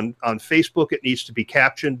get it on Facebook, it needs to be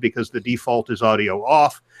captioned because the default is audio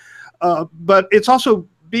off. But it's also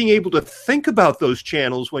being able to think about those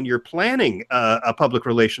channels when you're planning a public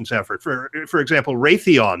relations effort. For example,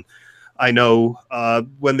 Raytheon, I know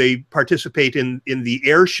when they participate in the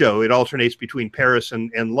air show, it alternates between Paris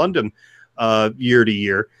and London year to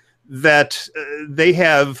year, that they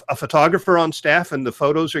have a photographer on staff and the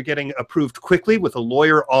photos are getting approved quickly with a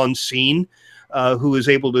lawyer on scene who is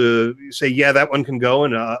able to say, yeah, that one can go,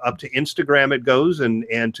 and up to Instagram it goes,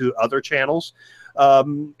 and to other channels.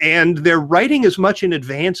 And they're writing as much in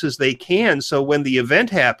advance as they can, so when the event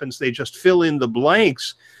happens, they just fill in the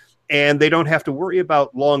blanks, and they don't have to worry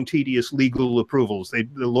about long, tedious legal approvals. The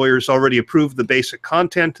lawyers already approved the basic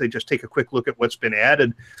content. They just take a quick look at what's been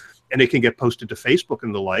added, and it can get posted to Facebook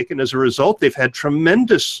and the like. And as a result, they've had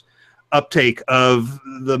tremendous uptake of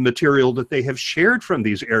the material that they have shared from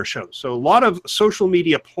these air shows. So a lot of social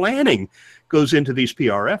media planning goes into these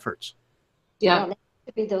PR efforts. Yeah.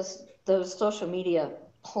 Those social media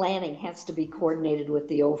planning has to be coordinated with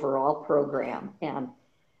the overall program. And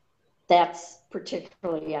that's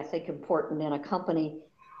particularly, I think, important in a company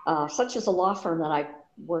such as a law firm that I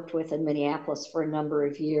worked with in Minneapolis for a number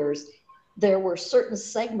of years. There were certain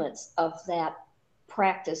segments of that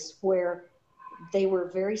practice where they were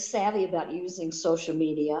very savvy about using social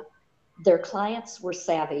media. Their clients were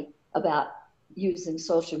savvy about using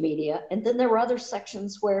social media. And then there were other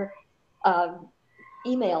sections where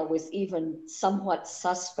email was even somewhat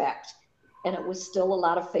suspect, and it was still a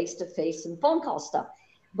lot of face-to-face and phone call stuff.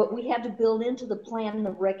 But we had to build into the plan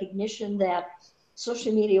the recognition that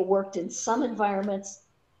social media worked in some environments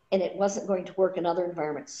and it wasn't going to work in other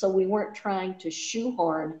environments. So we weren't trying to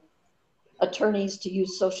shoehorn attorneys to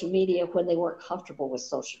use social media when they weren't comfortable with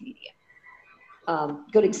social media.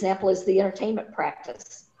 Good example is the entertainment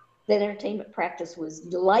practice. That entertainment practice was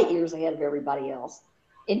light years ahead of everybody else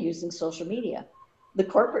in using social media. The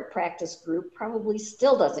corporate practice group probably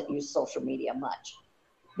still doesn't use social media much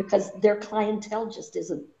because their clientele just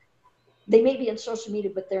isn't. They may be in social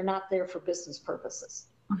media, but they're not there for business purposes.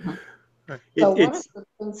 Mm-hmm. Right. So one of the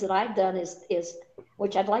things that I've done is,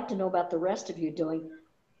 which I'd like to know about the rest of you doing,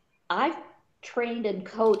 I've trained and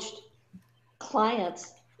coached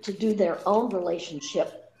clients to do their own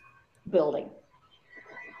relationship building.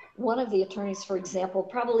 one of the attorneys, for example,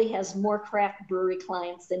 probably has more craft brewery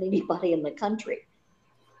clients than anybody in the country.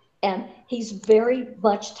 And he's very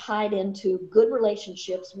much tied into good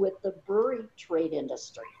relationships with the brewery trade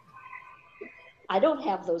industry. I don't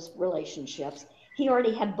have those relationships. He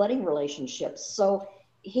already had budding relationships. So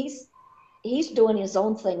he's doing his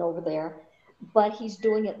own thing over there, but he's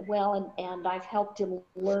doing it well. And I've helped him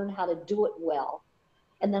learn how to do it well.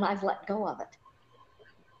 And then I've let go of it.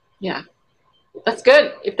 Yeah, that's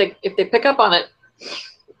good if they pick up on it.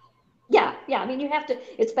 Yeah. I mean, you have to.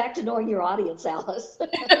 It's back to knowing your audience, Alice.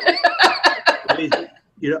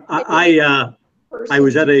 You know, I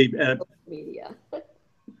was at a media.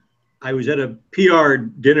 I was at a PR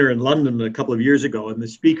dinner in London a couple of years ago, and the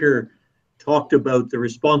speaker talked about the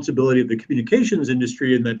responsibility of the communications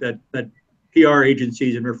industry, and that PR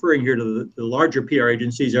agencies, and referring here to the larger PR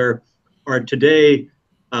agencies, are today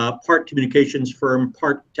part communications firm,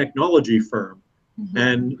 part technology firm. Mm-hmm.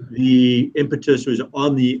 And the impetus was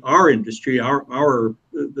on our industry,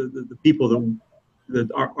 the people that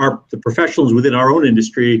are the professionals within our own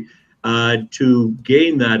industry, to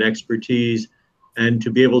gain that expertise and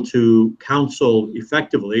to be able to counsel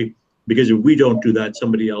effectively, because if we don't do that,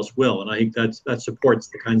 somebody else will. And I think that supports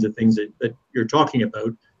the kinds of things that you're talking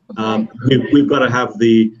about. We've got to have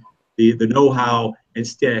the know-how and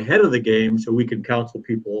stay ahead of the game so we can counsel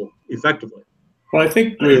people effectively. Well, I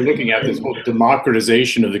think we're looking at this whole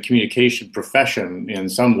democratization of the communication profession in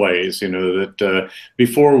some ways, you know, that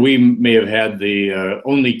before we may have had the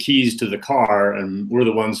only keys to the car, and we're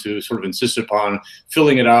the ones who sort of insisted upon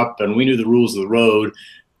filling it up, and we knew the rules of the road.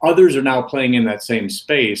 Others are now playing in that same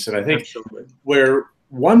space. And I think where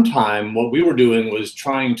one time what we were doing was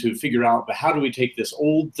trying to figure out, how do we take this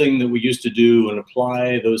old thing that we used to do and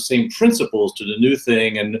apply those same principles to the new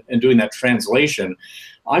thing, and doing that translation.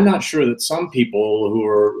 I'm not sure that some people who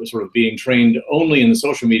are sort of being trained only in the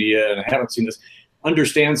social media and haven't seen this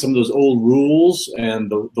understand some of those old rules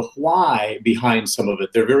and the why behind some of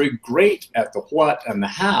it. They're very great at the what and the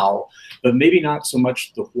how, but maybe not so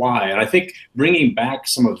much the why. And I think bringing back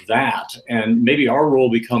some of that, and maybe our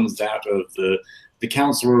role becomes that of the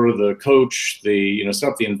counselor, the coach, set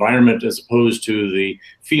up the environment, as opposed to the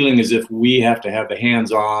feeling as if we have to have the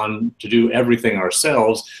hands-on to do everything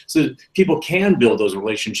ourselves, so that people can build those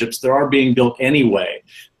relationships. They are being built anyway.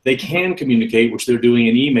 They can communicate, which they're doing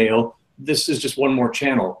in email. This is just one more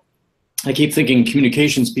channel. I keep thinking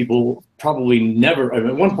communications people probably never,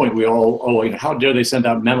 at one point we all, how dare they send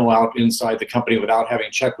out memo out inside the company without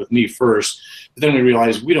having checked with me first. But then we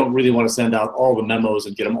realized we don't really want to send out all the memos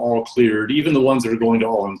and get them all cleared, even the ones that are going to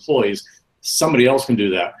all employees. Somebody else can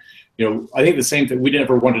do that. You know, I think the same thing, we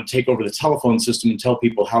never wanted to take over the telephone system and tell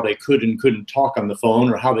people how they could and couldn't talk on the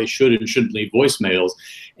phone, or how they should and shouldn't leave voicemails.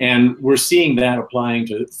 And we're seeing that applying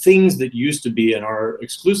to things that used to be in our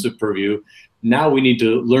exclusive purview. Now we need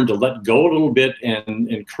to learn to let go a little bit and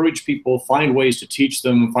encourage people, find ways to teach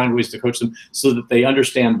them, find ways to coach them, so that they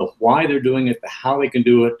understand the why they're doing it, the how they can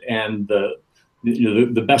do it, and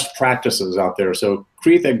the best practices out there. So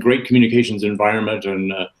create that great communications environment,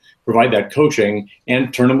 and provide that coaching,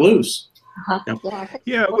 and turn them loose. Uh-huh.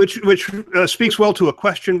 Yeah, which speaks well to a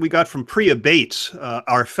question we got from Priya Bates,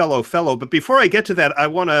 our fellow. But before I get to that, I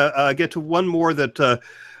want to get to one more that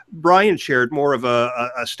Brian shared, more of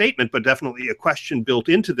a statement, but definitely a question built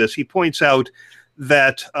into this. He points out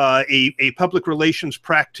that a public relations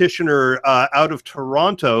practitioner out of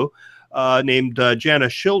Toronto named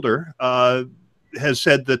Jana Schilder has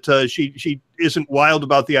said that she isn't wild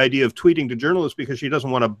about the idea of tweeting to journalists because she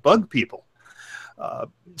doesn't want to bug people.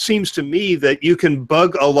 Seems to me that you can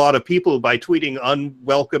bug a lot of people by tweeting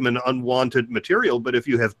unwelcome and unwanted material, but if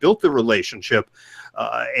you have built the relationship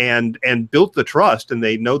and built the trust, and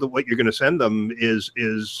they know that what you're going to send them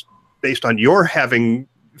is based on your having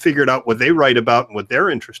figured out what they write about and what they're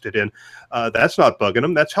interested in, that's not bugging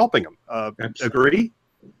them, that's helping them. Agree?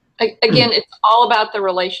 Again, it's all about the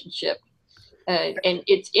relationship. And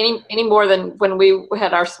it's any more than when we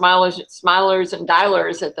had our smilers and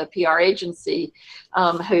dialers at the PR agency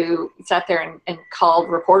who sat there and called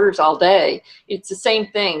reporters all day. It's the same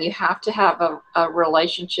thing. You have to have a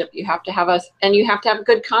relationship. You have to have you have to have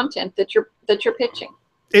good content that you're pitching.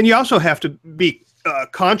 And you also have to be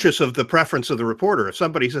conscious of the preference of the reporter. If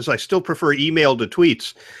somebody says, I still prefer email to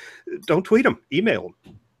tweets, don't tweet them, email them.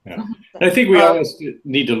 Yeah. And I think we always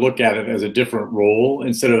need to look at it as a different role.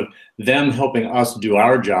 Instead of them helping us do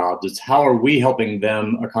our jobs, it's how are we helping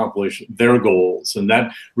them accomplish their goals? And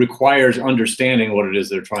that requires understanding what it is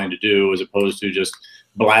they're trying to do, as opposed to just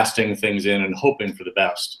blasting things in and hoping for the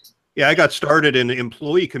best. Yeah, I got started in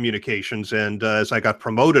employee communications, and as I got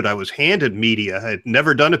promoted, I was handed media. I had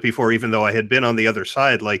never done it before, even though I had been on the other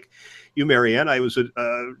side, like you, Marianne. I was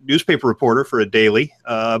a newspaper reporter for a daily,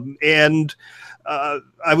 and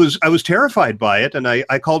I was terrified by it. And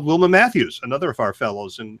I called Wilma Matthews, another of our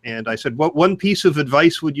fellows, and I said, "What one piece of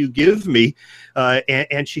advice would you give me?"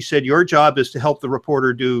 And she said, "Your job is to help the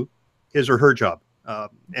reporter do his or her job,"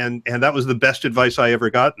 and that was the best advice I ever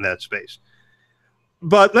got in that space.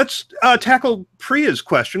 But let's tackle Priya's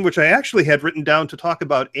question, which I actually had written down to talk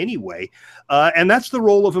about anyway, and that's the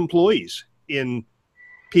role of employees in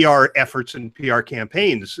PR efforts and PR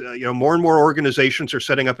campaigns. More and more organizations are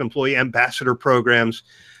setting up employee ambassador programs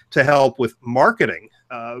to help with marketing,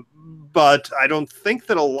 but I don't think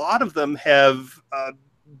that a lot of them have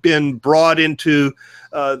been brought into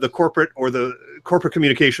the corporate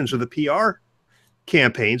communications or the PR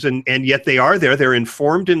campaigns, and yet they are there. They're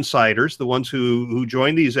informed insiders. The ones who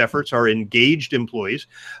join these efforts are engaged employees.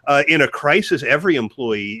 In a crisis, every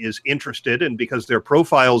employee is interested, and because their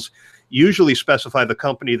profiles usually specify the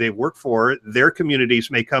company they work for, their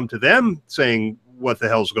communities may come to them saying, "What the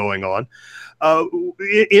hell's going on?"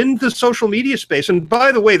 In the social media space, and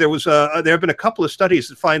by the way, there have been a couple of studies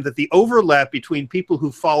that find that the overlap between people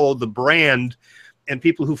who follow the brand and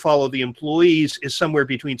people who follow the employees is somewhere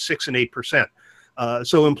between 6 and 8%.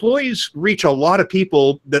 So employees reach a lot of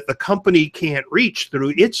people that the company can't reach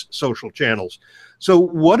through its social channels. So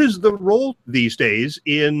what is the role these days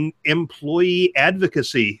in employee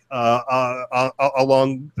advocacy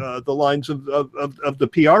along the lines of the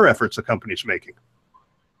PR efforts the company's making?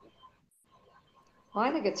 Well,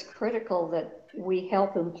 I think it's critical that we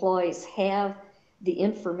help employees have the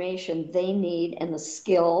information they need and the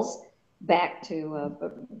skills, back to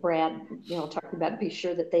Brad, talking about be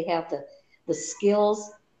sure that they have the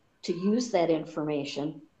skills to use that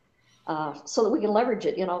information so that we can leverage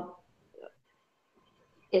it.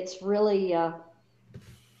 It's really,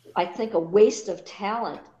 I think, a waste of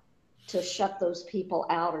talent to shut those people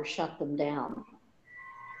out or shut them down.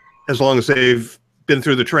 As long as they've been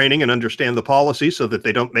through the training and understand the policy so that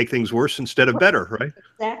they don't make things worse instead of better, right?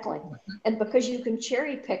 Exactly. And because you can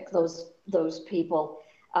cherry pick those people,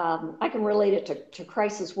 I can relate it to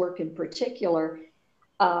crisis work in particular.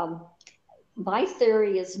 My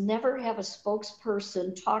theory is never have a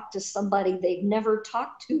spokesperson talk to somebody they've never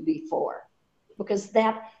talked to before, because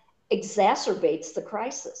that exacerbates the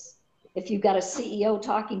crisis. If you've got a CEO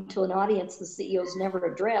talking to an audience the CEO's never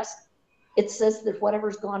addressed, it says that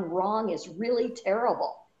whatever's gone wrong is really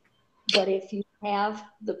terrible. But if you have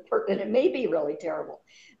and it may be really terrible,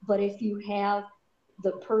 but if you have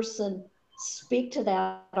the person speak to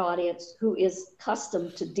that audience who is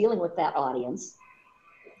accustomed to dealing with that audience,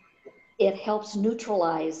 it helps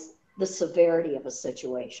neutralize the severity of a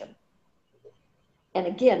situation. And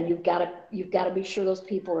again, you've got to be sure those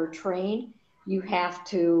people are trained. You have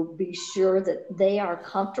to be sure that they are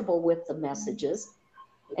comfortable with the messages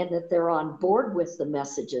and that they're on board with the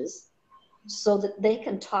messages so that they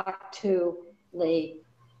can talk to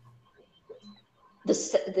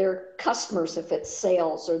their customers if it's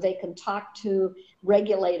sales, or they can talk to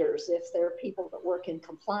regulators if they're people that work in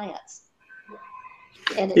compliance.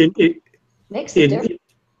 And it makes a difference.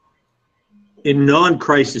 In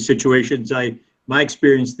non-crisis situations, my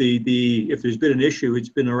experience, if there's been an issue, it's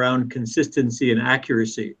been around consistency and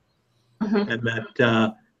accuracy. Mm-hmm. And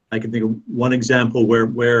that I can think of one example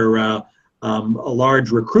where a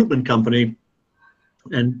large recruitment company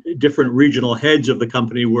and different regional heads of the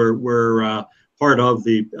company were part of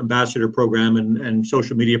the ambassador program and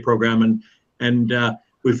social media program, and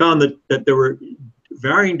we found that there were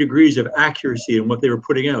varying degrees of accuracy in what they were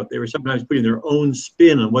putting out. They were sometimes putting their own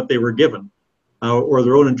spin on what they were given, or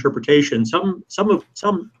their own interpretation. Some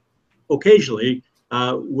occasionally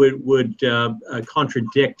would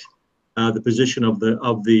contradict the position of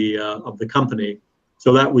the company.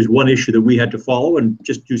 So that was one issue that we had to follow and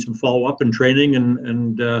just do some follow-up and training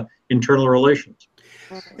and internal relations.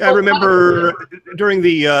 Yeah, I remember during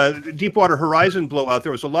the Deepwater Horizon blowout,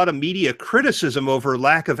 there was a lot of media criticism over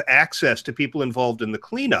lack of access to people involved in the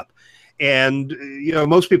cleanup. And,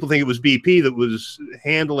 most people think it was BP that was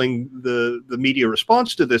handling the media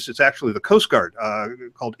response to this. It's actually the Coast Guard,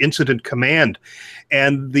 called Incident Command.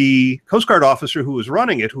 And the Coast Guard officer who was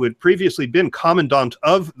running it, who had previously been commandant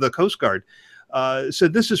of the Coast Guard,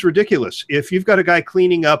 said, "This is ridiculous. If you've got a guy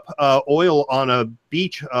cleaning up oil on a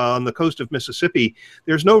beach on the coast of Mississippi,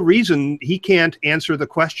 there's no reason he can't answer the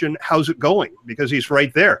question, 'How's it going?' because he's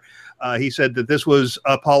right there." He said that this was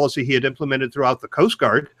a policy he had implemented throughout the Coast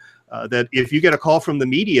Guard, that if you get a call from the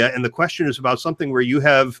media and the question is about something where you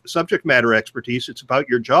have subject matter expertise, it's about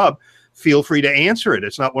your job, feel free to answer it.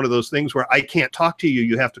 It's not one of those things where I can't talk to you.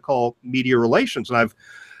 You have to call media relations. And I've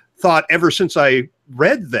thought ever since I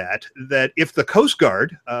read that if the Coast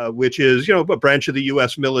Guard, which is, a branch of the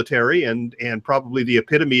U.S. military and probably the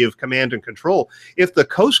epitome of command and control, if the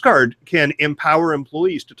Coast Guard can empower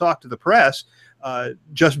employees to talk to the press,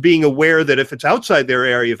 just being aware that if it's outside their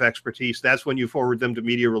area of expertise, that's when you forward them to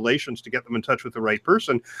media relations to get them in touch with the right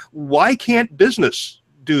person. Why can't business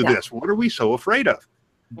do this? What are we so afraid of?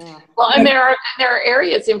 Yeah. Well, and there are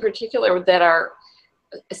areas in particular that are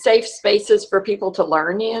safe spaces for people to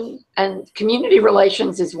learn in, and community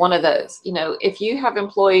relations is one of those. If you have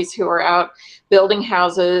employees who are out building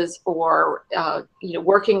houses or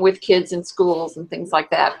working with kids in schools and things like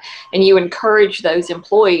that, and you encourage those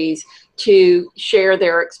employees to share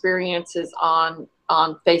their experiences on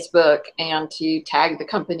Facebook and to tag the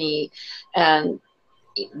company and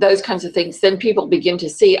those kinds of things, then people begin to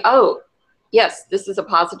see, oh, yes, this is a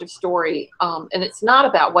positive story. And it's not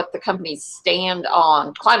about what the company's stand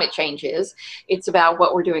on climate change is. It's about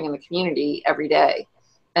what we're doing in the community every day.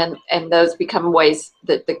 And those become ways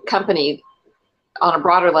that the company on a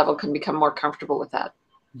broader level can become more comfortable with that.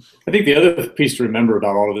 I think the other piece to remember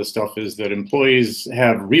about all of this stuff is that employees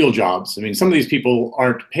have real jobs. I mean, some of these people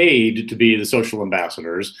aren't paid to be the social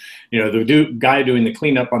ambassadors. The guy doing the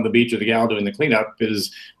cleanup on the beach or the gal doing the cleanup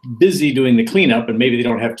is busy doing the cleanup, and maybe they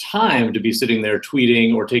don't have time to be sitting there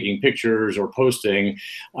tweeting or taking pictures or posting.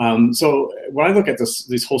 So when I look at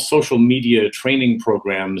these whole social media training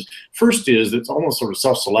programs, first is it's almost sort of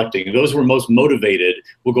self-selecting. Those who are most motivated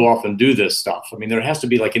will go off and do this stuff. I mean, there has to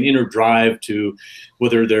be like an inner drive to,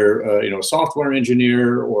 whether they're a software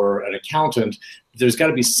engineer or an accountant, there's got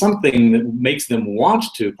to be something that makes them want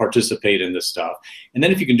to participate in this stuff. And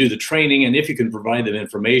then if you can do the training and if you can provide them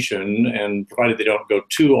information, and provided they don't go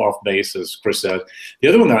too off base, as Chris said. The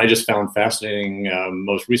other one that I just found fascinating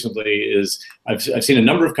most recently is I've seen a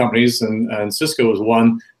number of companies, and Cisco is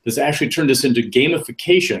one that's actually turned this into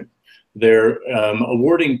gamification. They're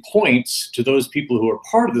awarding points to those people who are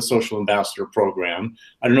part of the social ambassador program.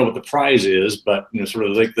 I don't know what the prize is, but sort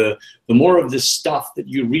of like the more of this stuff that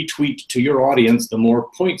you retweet to your audience, the more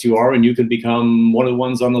points you are, and you can become one of the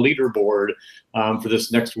ones on the leaderboard for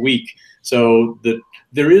this next week. So that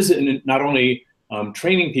there is not only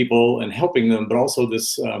training people and helping them, but also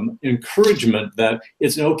this encouragement that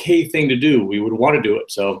it's an okay thing to do. We would want to do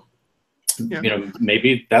it. So. Yeah.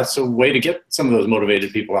 Maybe that's a way to get some of those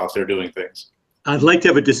motivated people out there doing things. I'd like to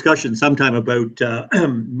have a discussion sometime about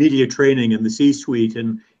media training in the C-suite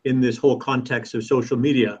and in this whole context of social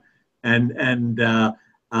media, and in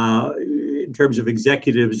terms of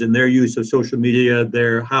executives and their use of social media,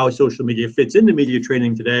 how social media fits into media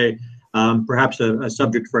training today. Perhaps a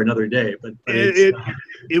subject for another day, but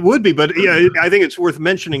it would be. But I think it's worth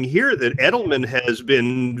mentioning here that Edelman has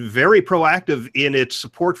been very proactive in its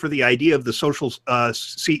support for the idea of the social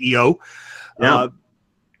CEO. Yeah.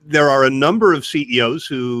 There are a number of CEOs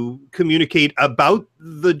who communicate about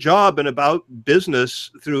the job and about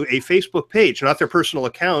business through a Facebook page, not their personal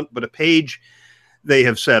account, but a page they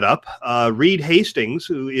have set up. Reed Hastings,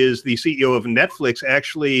 who is the CEO of Netflix,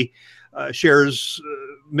 actually shares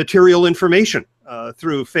material information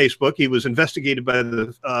through Facebook. He was investigated by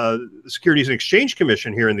the Securities and Exchange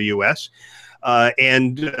Commission here in the U.S.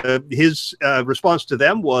 And his response to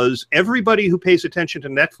them was, everybody who pays attention to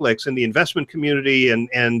Netflix and the investment community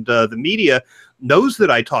and the media knows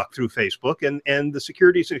that I talk through Facebook. And the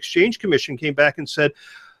Securities and Exchange Commission came back and said,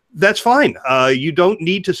 that's fine. You don't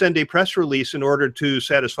need to send a press release in order to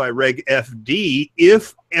satisfy Reg FD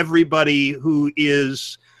if everybody who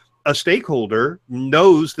is a stakeholder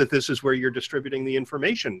knows that this is where you're distributing the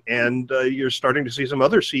information. And you're starting to see some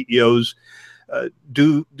other CEOs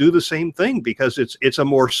do the same thing, because it's a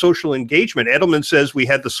more social engagement. Edelman says we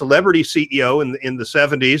had the celebrity CEO in the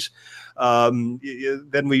 70s.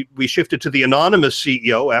 Then we shifted to the anonymous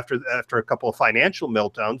CEO after a couple of financial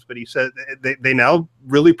meltdowns. But he said they now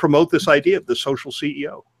really promote this idea of the social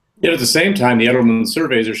CEO. Yet at the same time, the Edelman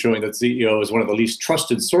surveys are showing that CEO is one of the least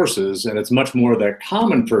trusted sources, and it's much more the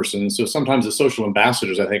common person. So sometimes the social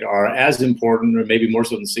ambassadors, I think, are as important, or maybe more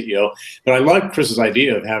so than CEO. But I like Chris's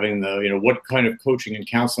idea of having what kind of coaching and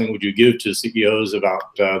counseling would you give to CEOs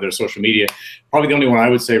about their social media? Probably the only one I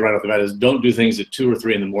would say right off the bat is don't do things at 2 or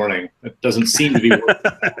 3 in the morning. It doesn't seem to be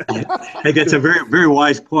working. I think that's a very, very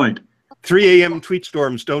wise point. 3 a.m. tweet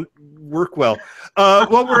storms don't work well.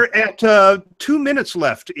 Well, we're at 2 minutes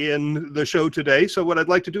left in the show today. So what I'd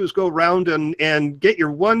like to do is go around and get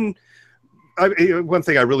your one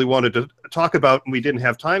thing I really wanted to talk about and we didn't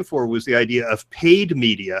have time for was the idea of paid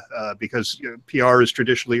media, because PR is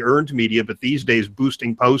traditionally earned media, but these days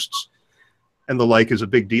boosting posts and the like is a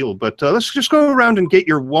big deal. But let's just go around and get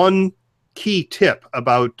your one key tip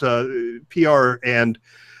about PR and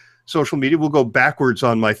social media. We'll go backwards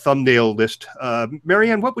on my thumbnail list.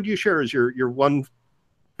 Marianne, what would you share as your one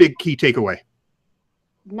big key takeaway?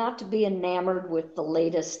 Not to be enamored with the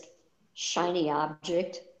latest shiny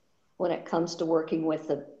object when it comes to working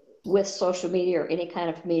with social media or any kind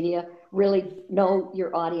of media. Really know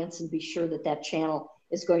your audience and be sure that that channel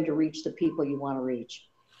is going to reach the people you want to reach.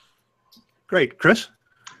 Great. Chris?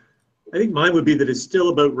 I think mine would be that it's still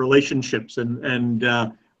about relationships, and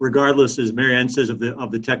regardless, as Marianne says, of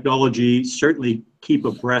the technology, certainly keep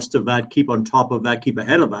abreast of that, keep on top of that, keep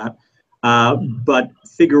ahead of that, but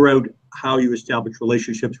figure out how you establish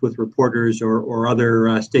relationships with reporters or other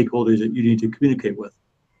stakeholders that you need to communicate with.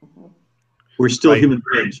 We're still human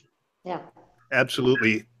beings. Yeah.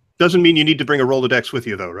 Absolutely. Doesn't mean you need to bring a Rolodex with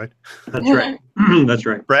you, though, right? That's right. That's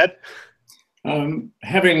right. Brad?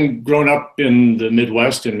 Having grown up in the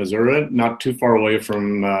Midwest in Missouri, not too far away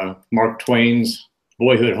from Mark Twain's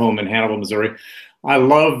boyhood home in Hannibal, Missouri, I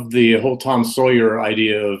love the whole Tom Sawyer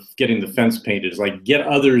idea of getting the fence painted. It's like, get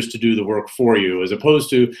others to do the work for you, as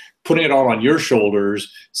opposed to putting it all on your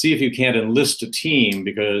shoulders. See if you can't enlist a team,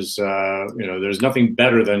 because there's nothing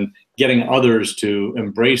better than getting others to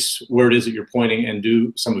embrace where it is that you're pointing and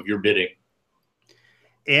do some of your bidding.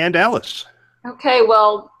 And Alice? Okay,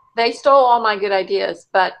 well, they stole all my good ideas,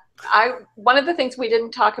 but one of the things we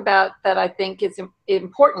didn't talk about that I think is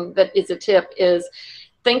important, that is a tip, is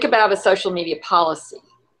think about a social media policy,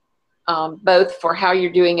 both for how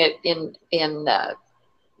you're doing it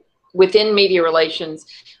within media relations,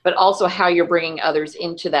 but also how you're bringing others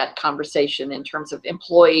into that conversation in terms of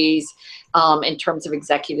employees, in terms of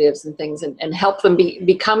executives and things, and help them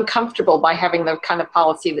become comfortable by having the kind of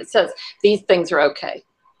policy that says these things are okay.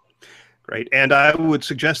 Great. And I would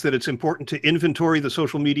suggest that it's important to inventory the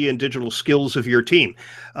social media and digital skills of your team,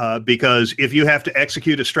 because if you have to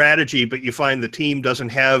execute a strategy, but you find the team doesn't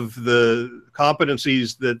have the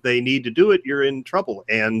competencies that they need to do it, you're in trouble.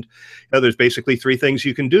 And there's basically three things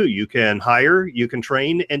you can do. You can hire, you can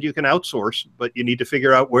train, and you can outsource, but you need to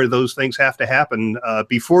figure out where those things have to happen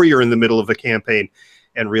before you're in the middle of a campaign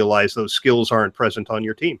and realize those skills aren't present on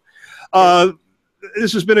your team.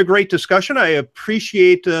 This has been a great discussion. I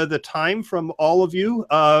appreciate the time from all of you,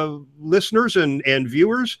 listeners and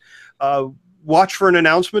viewers. Watch for an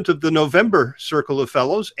announcement of the November Circle of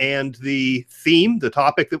Fellows and the theme, the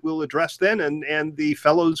topic that we'll address then, and the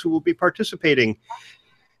fellows who will be participating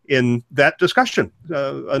in that discussion.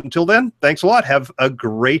 Until then, thanks a lot. Have a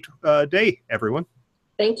great day, everyone.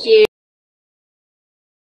 Thank you.